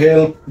appealing for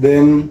help,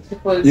 then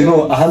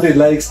People 100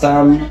 likes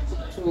turn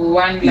to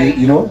 1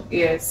 like.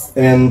 Yes.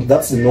 And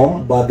that's the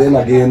norm. But then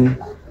again,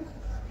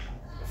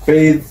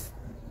 faith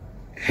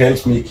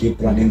helps me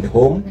keep running the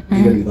home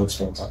even without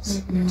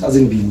sponsors. It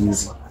hasn't been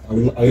easy. I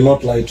will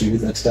not lie to you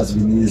that it has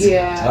been easy.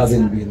 Yeah. It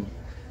hasn't been.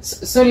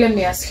 So let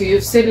me ask you.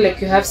 You've said like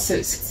you have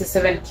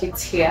 67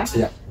 kids here.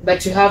 Yeah.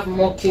 But you have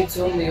more kids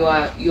whom you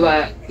are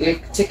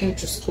like taking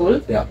to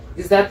school. Yeah.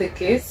 Is that the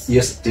case?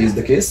 Yes, it is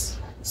the case.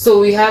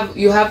 So you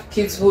have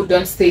kids who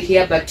don't stay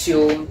here, but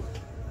you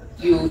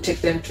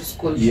take them to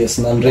school. Yes,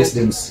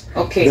 non-residents.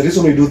 Okay. The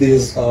reason we do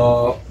this,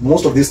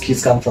 most of these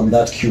kids come from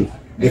that queue,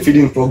 the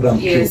feeding program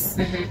Yes.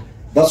 queue.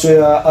 That's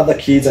where other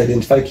kids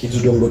identify kids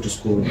who don't go to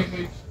school.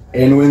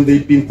 And when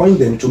they pinpoint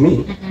them to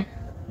me,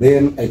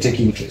 then I take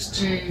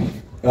interest.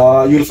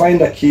 You'll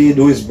find a kid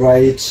who is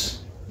bright,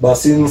 but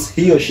since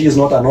he or she is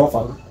not an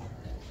orphan,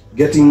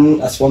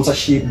 getting a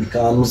sponsorship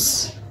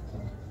becomes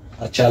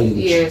a challenge.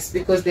 Yes,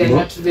 because they're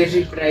not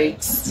very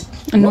bright.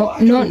 No,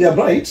 they're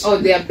bright. Oh,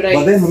 they are bright.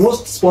 But then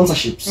most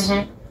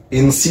sponsorships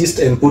insist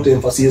and put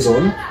emphasis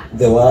on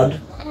the word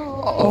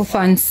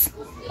Orphans.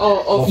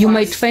 Oh, You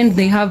might find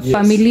they have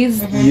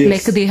families, Yes.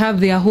 like they have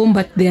their home,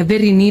 but they are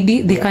very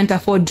needy. They can't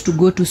afford to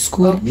go to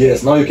school.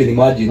 Yes, now you can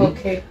imagine.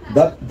 Okay.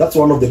 That's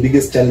one of the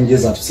biggest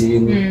challenges I've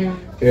seen.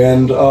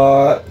 And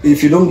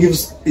if you don't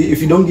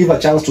give a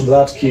chance to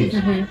that kid,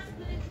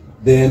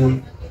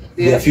 then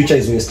their future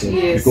is wasted.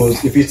 Yes.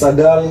 Because if it's a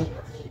girl,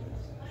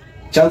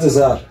 chances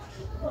are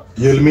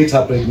you'll meet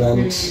her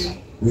pregnant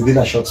within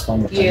a short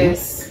span of time.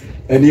 Yes.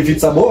 And if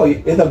it's a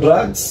boy, either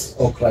drugs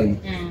or crime.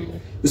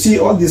 You see,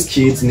 all these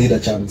kids need a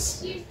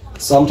chance.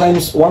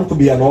 Sometimes one could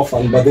be an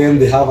orphan, but then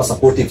they have a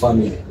supportive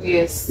family.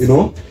 Yes.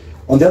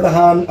 On the other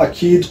hand, a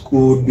kid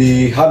could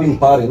be having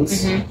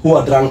parents who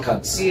are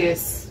drunkards.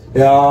 Yes.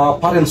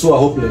 Parents who are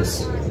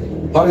hopeless.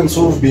 Parents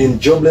who've been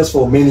jobless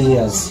for many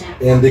years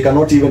and they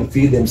cannot even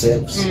feed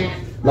themselves.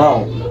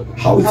 Now,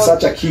 how is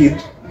such a kid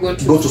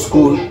go to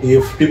school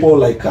if people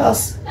like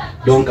us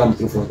don't come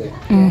through for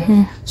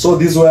them? So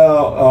this is where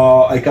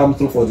I come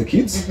through for the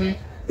kids.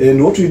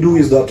 And what we do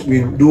is that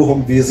we do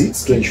home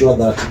visits to ensure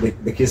that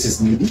the case is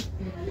needy.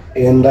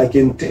 And I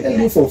can tell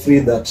you for free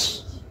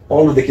that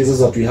all of the cases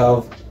that we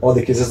have, all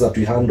the cases that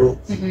we handle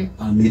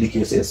are needy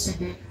cases.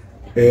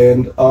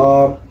 And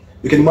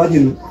you can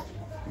imagine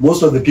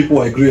most of the people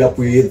I grew up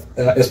with,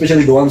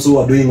 especially the ones who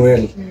are doing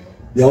well,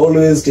 they're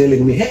always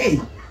telling me, hey,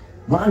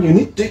 man, you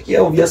need to take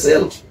care of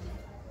yourself.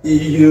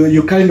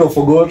 You kind of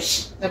forgot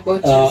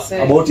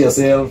about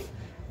yourself.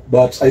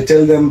 But I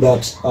tell them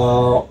that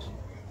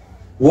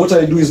what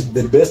I do is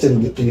the best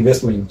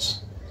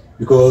investment,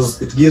 because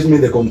it gives me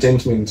the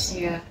contentment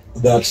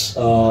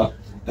that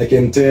I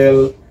can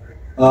tell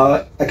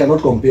I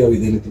cannot compare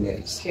with anything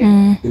else.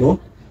 You know,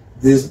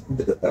 this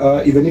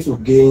even if you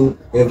gain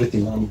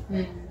everything and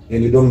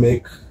you don't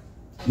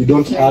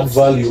add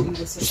value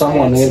to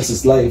someone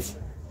else's life,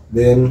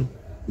 then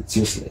it's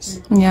useless.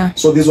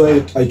 So this is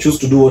why I choose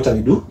to do what I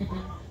do,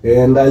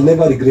 and I'll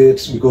never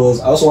regret, because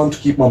I also want to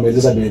keep Mama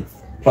Elizabeth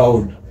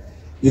proud.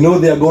 You know,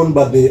 they are gone,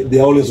 but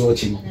they're always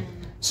watching.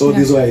 So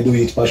this is why I do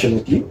it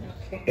passionately.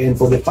 And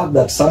for the fact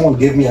that someone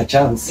gave me a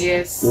chance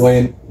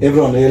when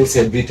everyone else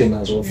had written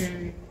us off.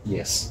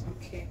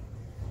 Okay,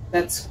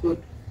 that's good.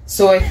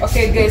 So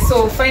okay guys,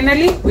 so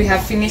finally we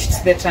have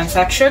finished the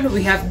transaction.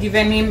 We have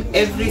given him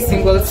every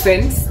single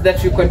cent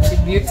that we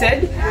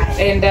contributed,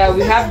 and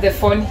we have the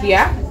phone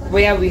here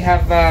where we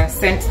have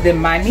sent the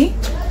money.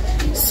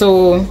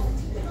 So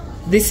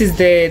this is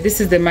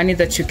the money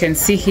that you can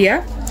see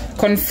here,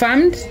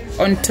 confirmed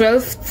on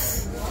 12th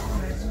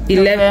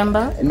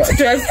November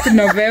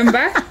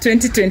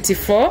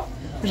 2024.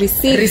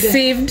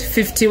 Received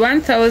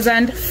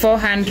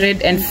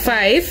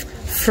 51,405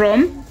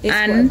 from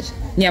and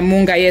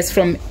Nyamunga, yes,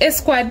 from A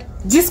Squad,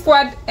 G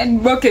Squad,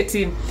 and Boke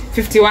Team.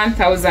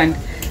 51,000.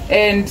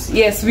 And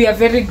yes, we are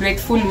very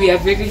grateful. We are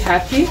very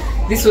happy.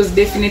 This was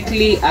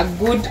definitely a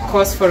good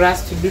cause for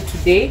us to do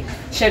today.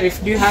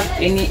 Sheriff, do you have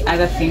any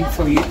other thing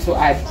for you to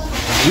add?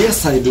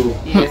 Yes, I do.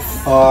 Yes.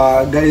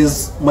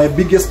 Guys, my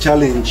biggest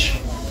challenge,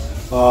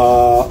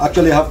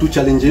 actually I have two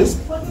challenges.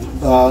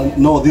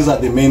 No, these are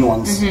the main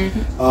ones.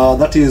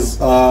 That is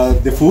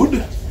the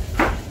food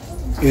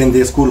and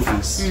the school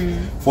fees.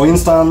 For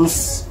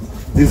instance,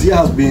 this year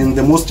has been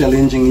the most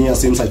challenging year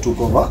since I took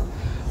over,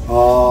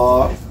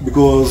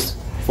 because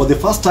for the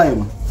first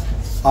time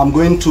I'm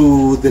going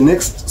to the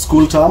next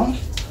school term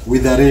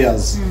with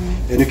arrears,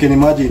 and you can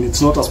imagine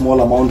it's not a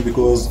small amount,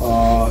 because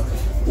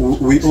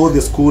we owe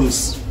the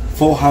schools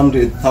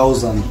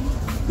 400,000,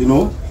 you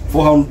know,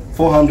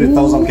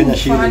 400,000 Kenya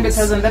shillings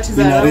 400,000, that is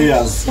in around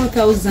arrears.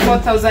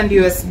 4,000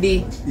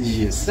 USD.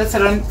 Yes. That's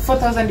around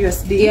 4,000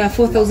 USD. Yeah,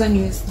 4,000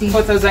 USD.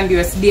 4,000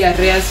 USD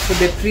arrears for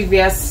the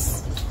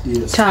previous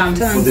term.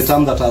 For the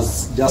term that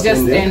has just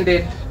ended.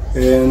 ended.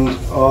 And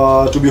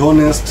to be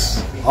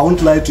honest, I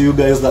won't lie to you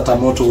guys that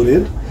I'm not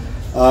worried,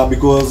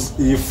 because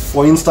if,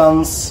 for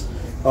instance,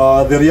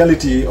 the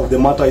reality of the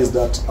matter is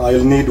that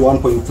I'll need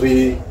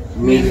 1.3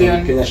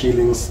 million Kenya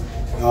shillings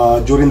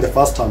during the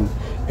first term,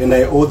 and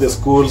I owe the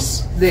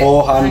schools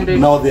 400,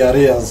 now the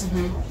arrears.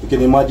 You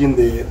can imagine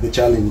the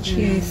challenge.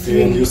 Yes,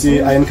 and you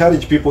see, I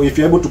encourage people, if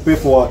you're able to pay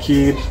for a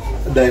kid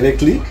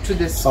directly to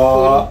the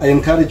school, I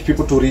encourage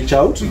people to reach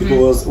out,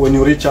 because when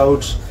you reach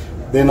out,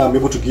 then I'm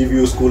able to give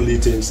you school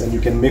details, and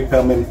you can make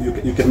payment.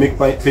 You can make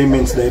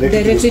payments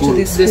directly to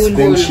the school.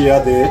 Then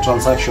share the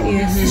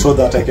transaction, so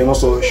that I can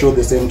also show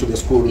the same to the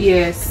school.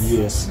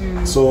 Yes.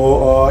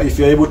 So if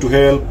you're able to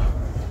help,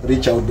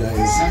 reach out,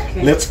 guys.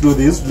 Let's do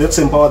this. Let's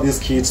empower these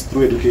kids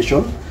through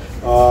education,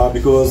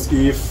 because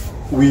if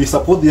we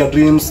support their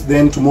dreams,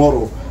 then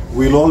tomorrow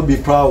we'll all be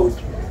proud,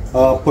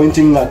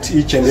 pointing at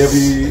each and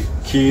every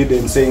kid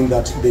and saying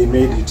that they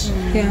made it.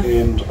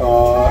 And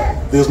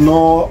there's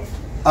no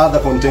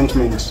other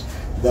contentment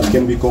that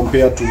can be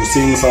compared to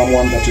seeing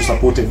someone that you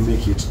supported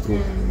make it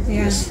through.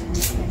 Yes.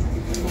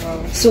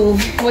 So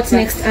what's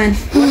next, Anne?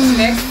 What's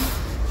next?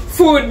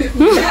 Food.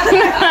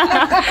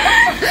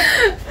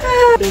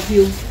 Thank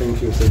you so much.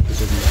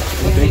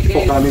 Thank you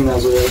for coming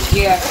as well.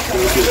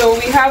 So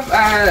we have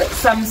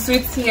some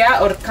sweets here,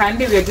 or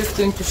candy. We are just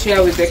going to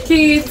share with the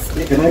kids.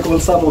 Can I call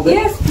some of them?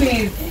 Yes,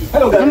 please.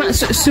 Hello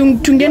guys.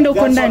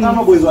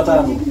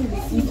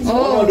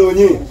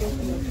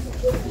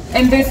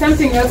 And there's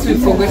something else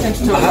we've forgotten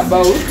to talk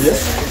about.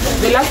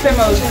 The last time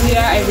I was here,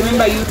 I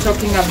remember you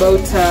talking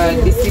about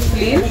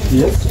discipline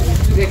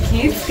to the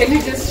kids. Can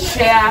you just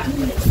share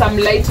some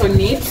light on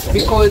it?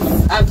 Because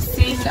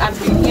I've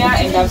been here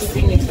and I've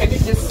seen it. Can you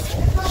just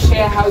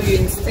share how you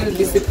instill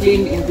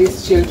discipline in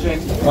these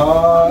children?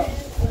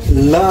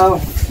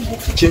 Love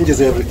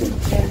changes everything.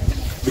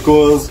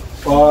 Because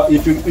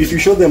if you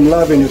show them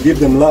love and you give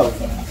them love,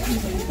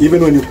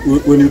 even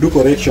when you do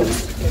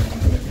corrections,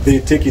 they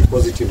take it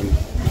positively.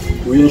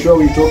 We ensure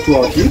we talk to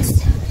our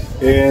kids,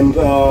 and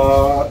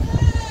I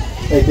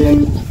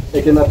can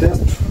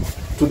attest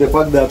to the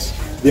fact that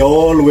they are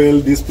all well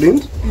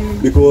disciplined,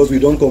 because we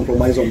don't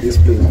compromise on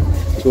discipline.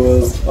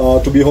 Because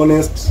to be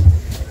honest,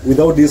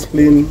 without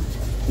discipline,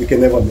 we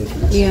can never make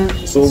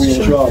it. So we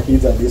ensure our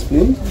kids are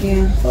disciplined.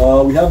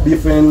 We have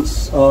different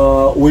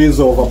ways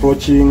of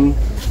approaching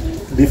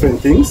different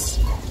things,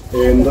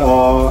 and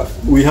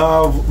we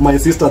have my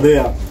sister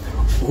there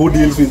who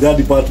deals with that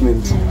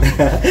department.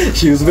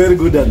 She is very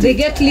good at They it.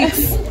 get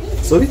leaks.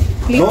 Sorry?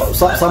 No,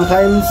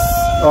 sometimes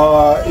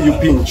you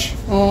pinch.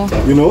 Oh.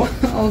 You know?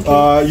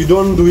 Okay. You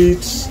don't do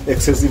it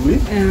excessively.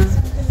 Yeah.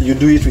 You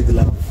do it with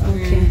love.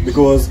 Okay.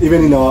 Because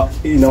even in our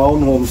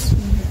own homes,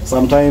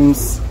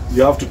 sometimes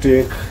you have to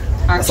take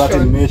a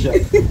certain measure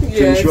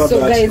to ensure So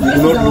that guys, you this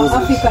do is not our lose it.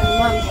 African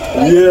mom.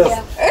 Yes,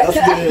 that's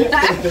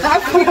the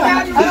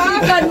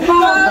African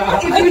mom.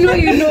 If you know,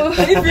 you know.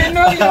 If you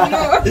know, you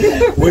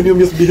know. when you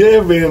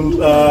misbehave and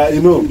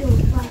you know,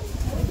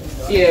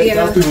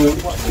 Yeah.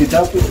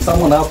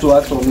 someone has to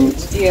act on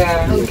it.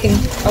 Yeah. Okay.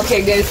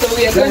 Okay, guys. So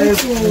we are going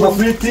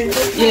to.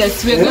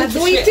 Yes, we are going to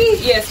share,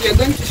 yes, we are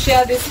going to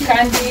share this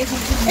candy.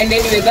 And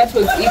anyway, that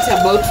was it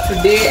about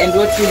today and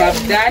what we have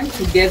done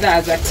together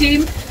as a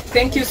team.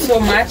 Thank you so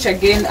much.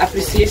 Again,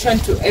 appreciation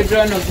to every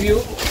one of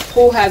you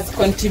who has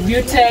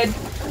contributed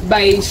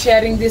by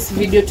sharing this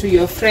video to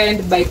your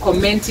friend, by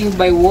commenting,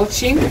 by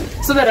watching,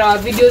 so that our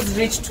videos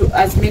reach to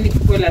as many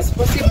people as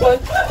possible.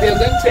 We are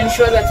going to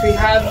ensure that we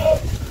have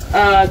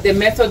the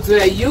methods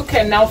where you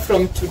can now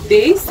from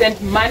today send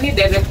money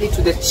directly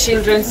to the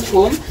children's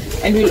home,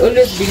 and we'll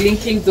always be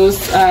linking those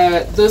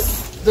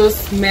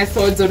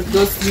methods or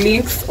those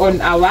links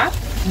on our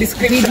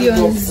description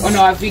box, on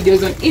our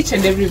videos, on each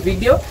and every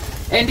video.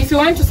 And if you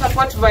want to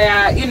support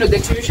via, you know, the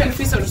tuition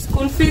fees or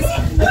school fees,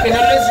 you can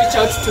always reach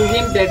out to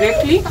him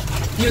directly.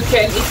 You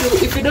can,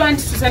 if you don't want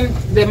to send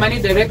the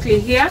money directly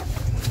here,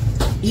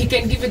 he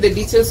can give you the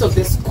details of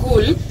the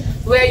school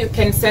where you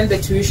can send the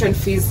tuition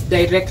fees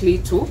directly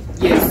to.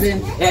 Yes.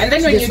 And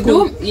then when you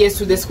do, yes,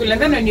 to the school.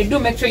 And then when you do,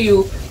 make sure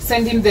you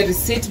send him the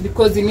receipt,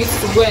 because he needs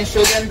to go and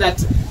show them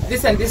that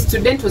this and this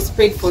student was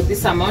paid for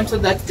this amount, so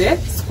that the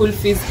school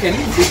fees can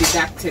be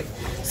deducted.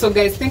 So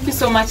guys, thank you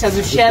so much as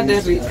we share the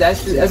sweets.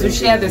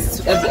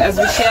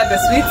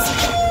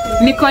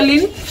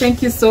 Nicolene,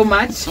 thank you so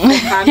much for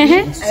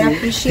coming. I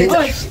appreciate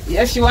it.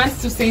 Yeah, she wants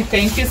to say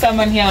thank you.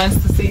 Someone here wants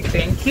to say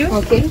thank you.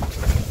 Okay.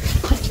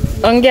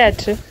 I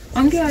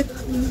want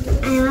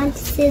to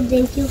say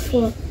thank you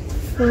for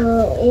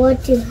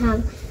what you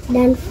have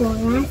done for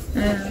us.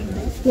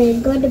 May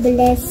God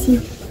bless you.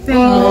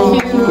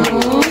 Thank you.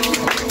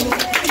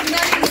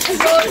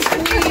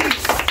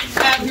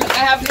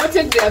 I have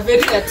noted they are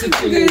very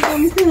articulate.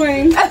 I'm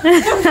crying.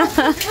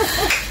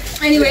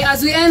 Anyway,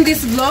 as we end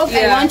this vlog,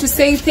 I want to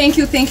say thank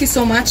you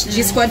so much,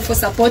 G Squad, for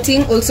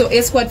supporting, also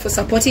A Squad for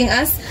supporting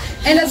us,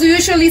 and as we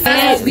usually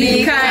say,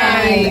 be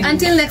kind.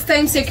 Until next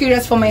time, stay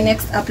curious for my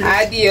next upload.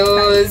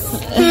 Adios.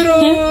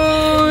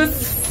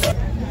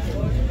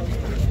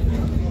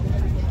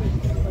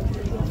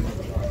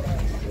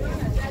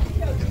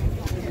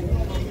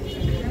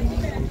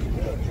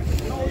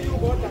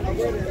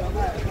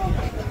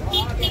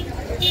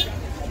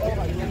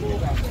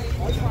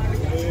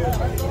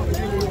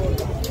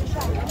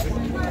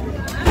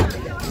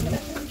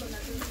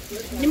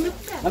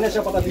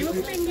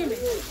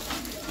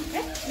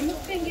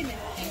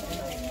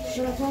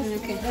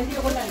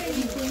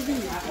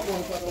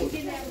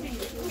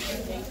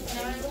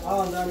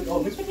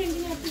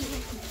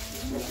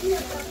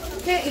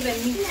 Okay, even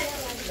me.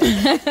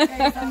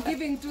 Guys, I'm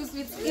giving 2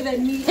 sweets,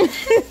 even me.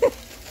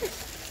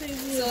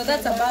 So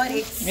that's about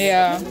it.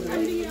 Yeah.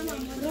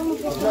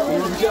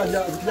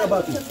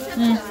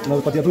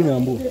 Unapatia tu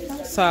nyambu.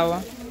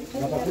 Sawa.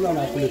 Nakakula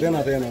na kule tena.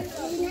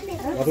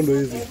 Hapo ndo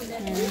hizi.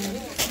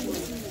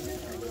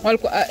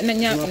 Walikuwa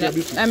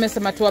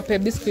amesema tuwape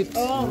biscuit.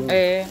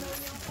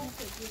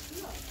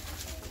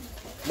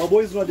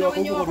 Maboys unajua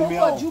wako huko kwa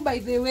yao. Juu, by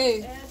the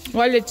way.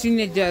 Wale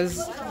teenagers.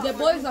 The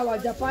boys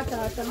hawajapata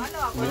hata.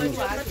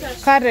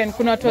 Karen,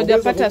 kuna watu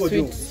hawajapata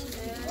sweets.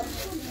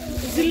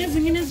 Zile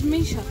zingine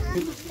zimeisha.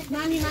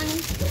 Nani?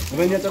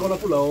 Wewe acha kuna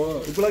kula,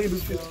 ukula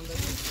biscuit.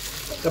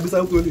 Kabisa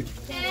huko ile.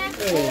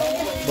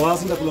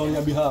 Basi ndakula on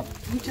your behalf.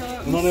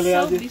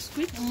 Unaoneleaje?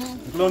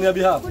 Kula on your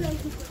behalf.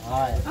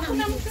 Haya.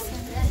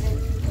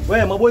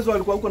 Wewe maboys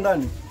walikuwa huko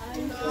ndani?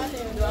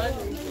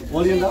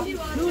 Walienda?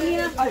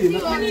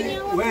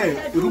 Wewe,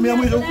 room ya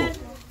mwisho huko?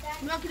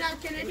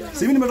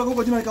 Si mimi nimetoka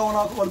huko jina nikaona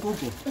walikuwa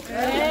huko.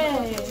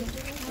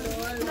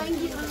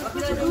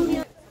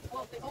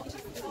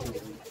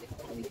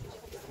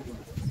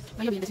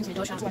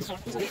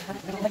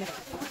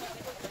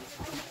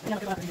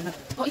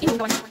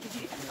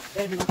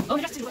 Oh,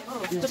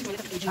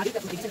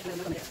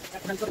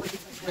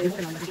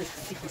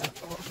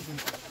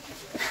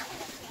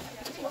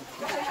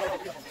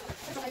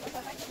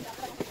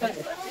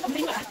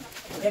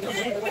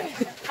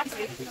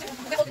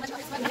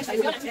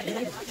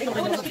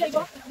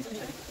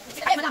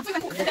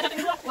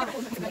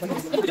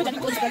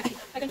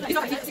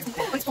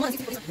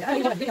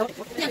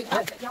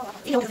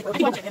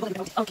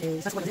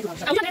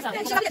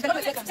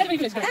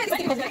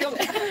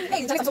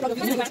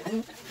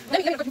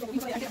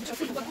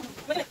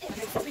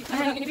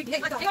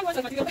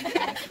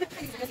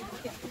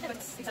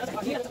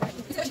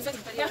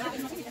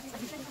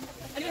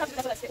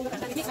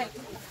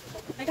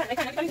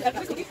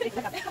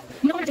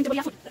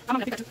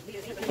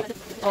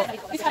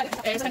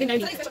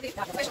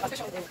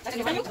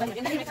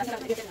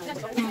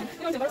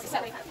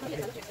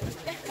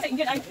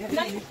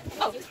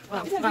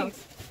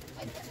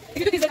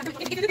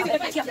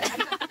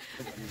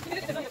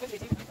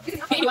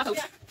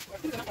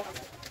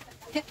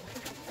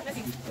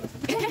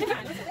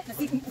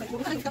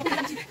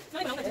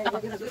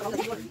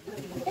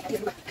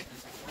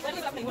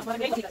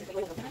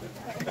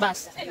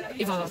 Bas,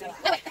 hivyo.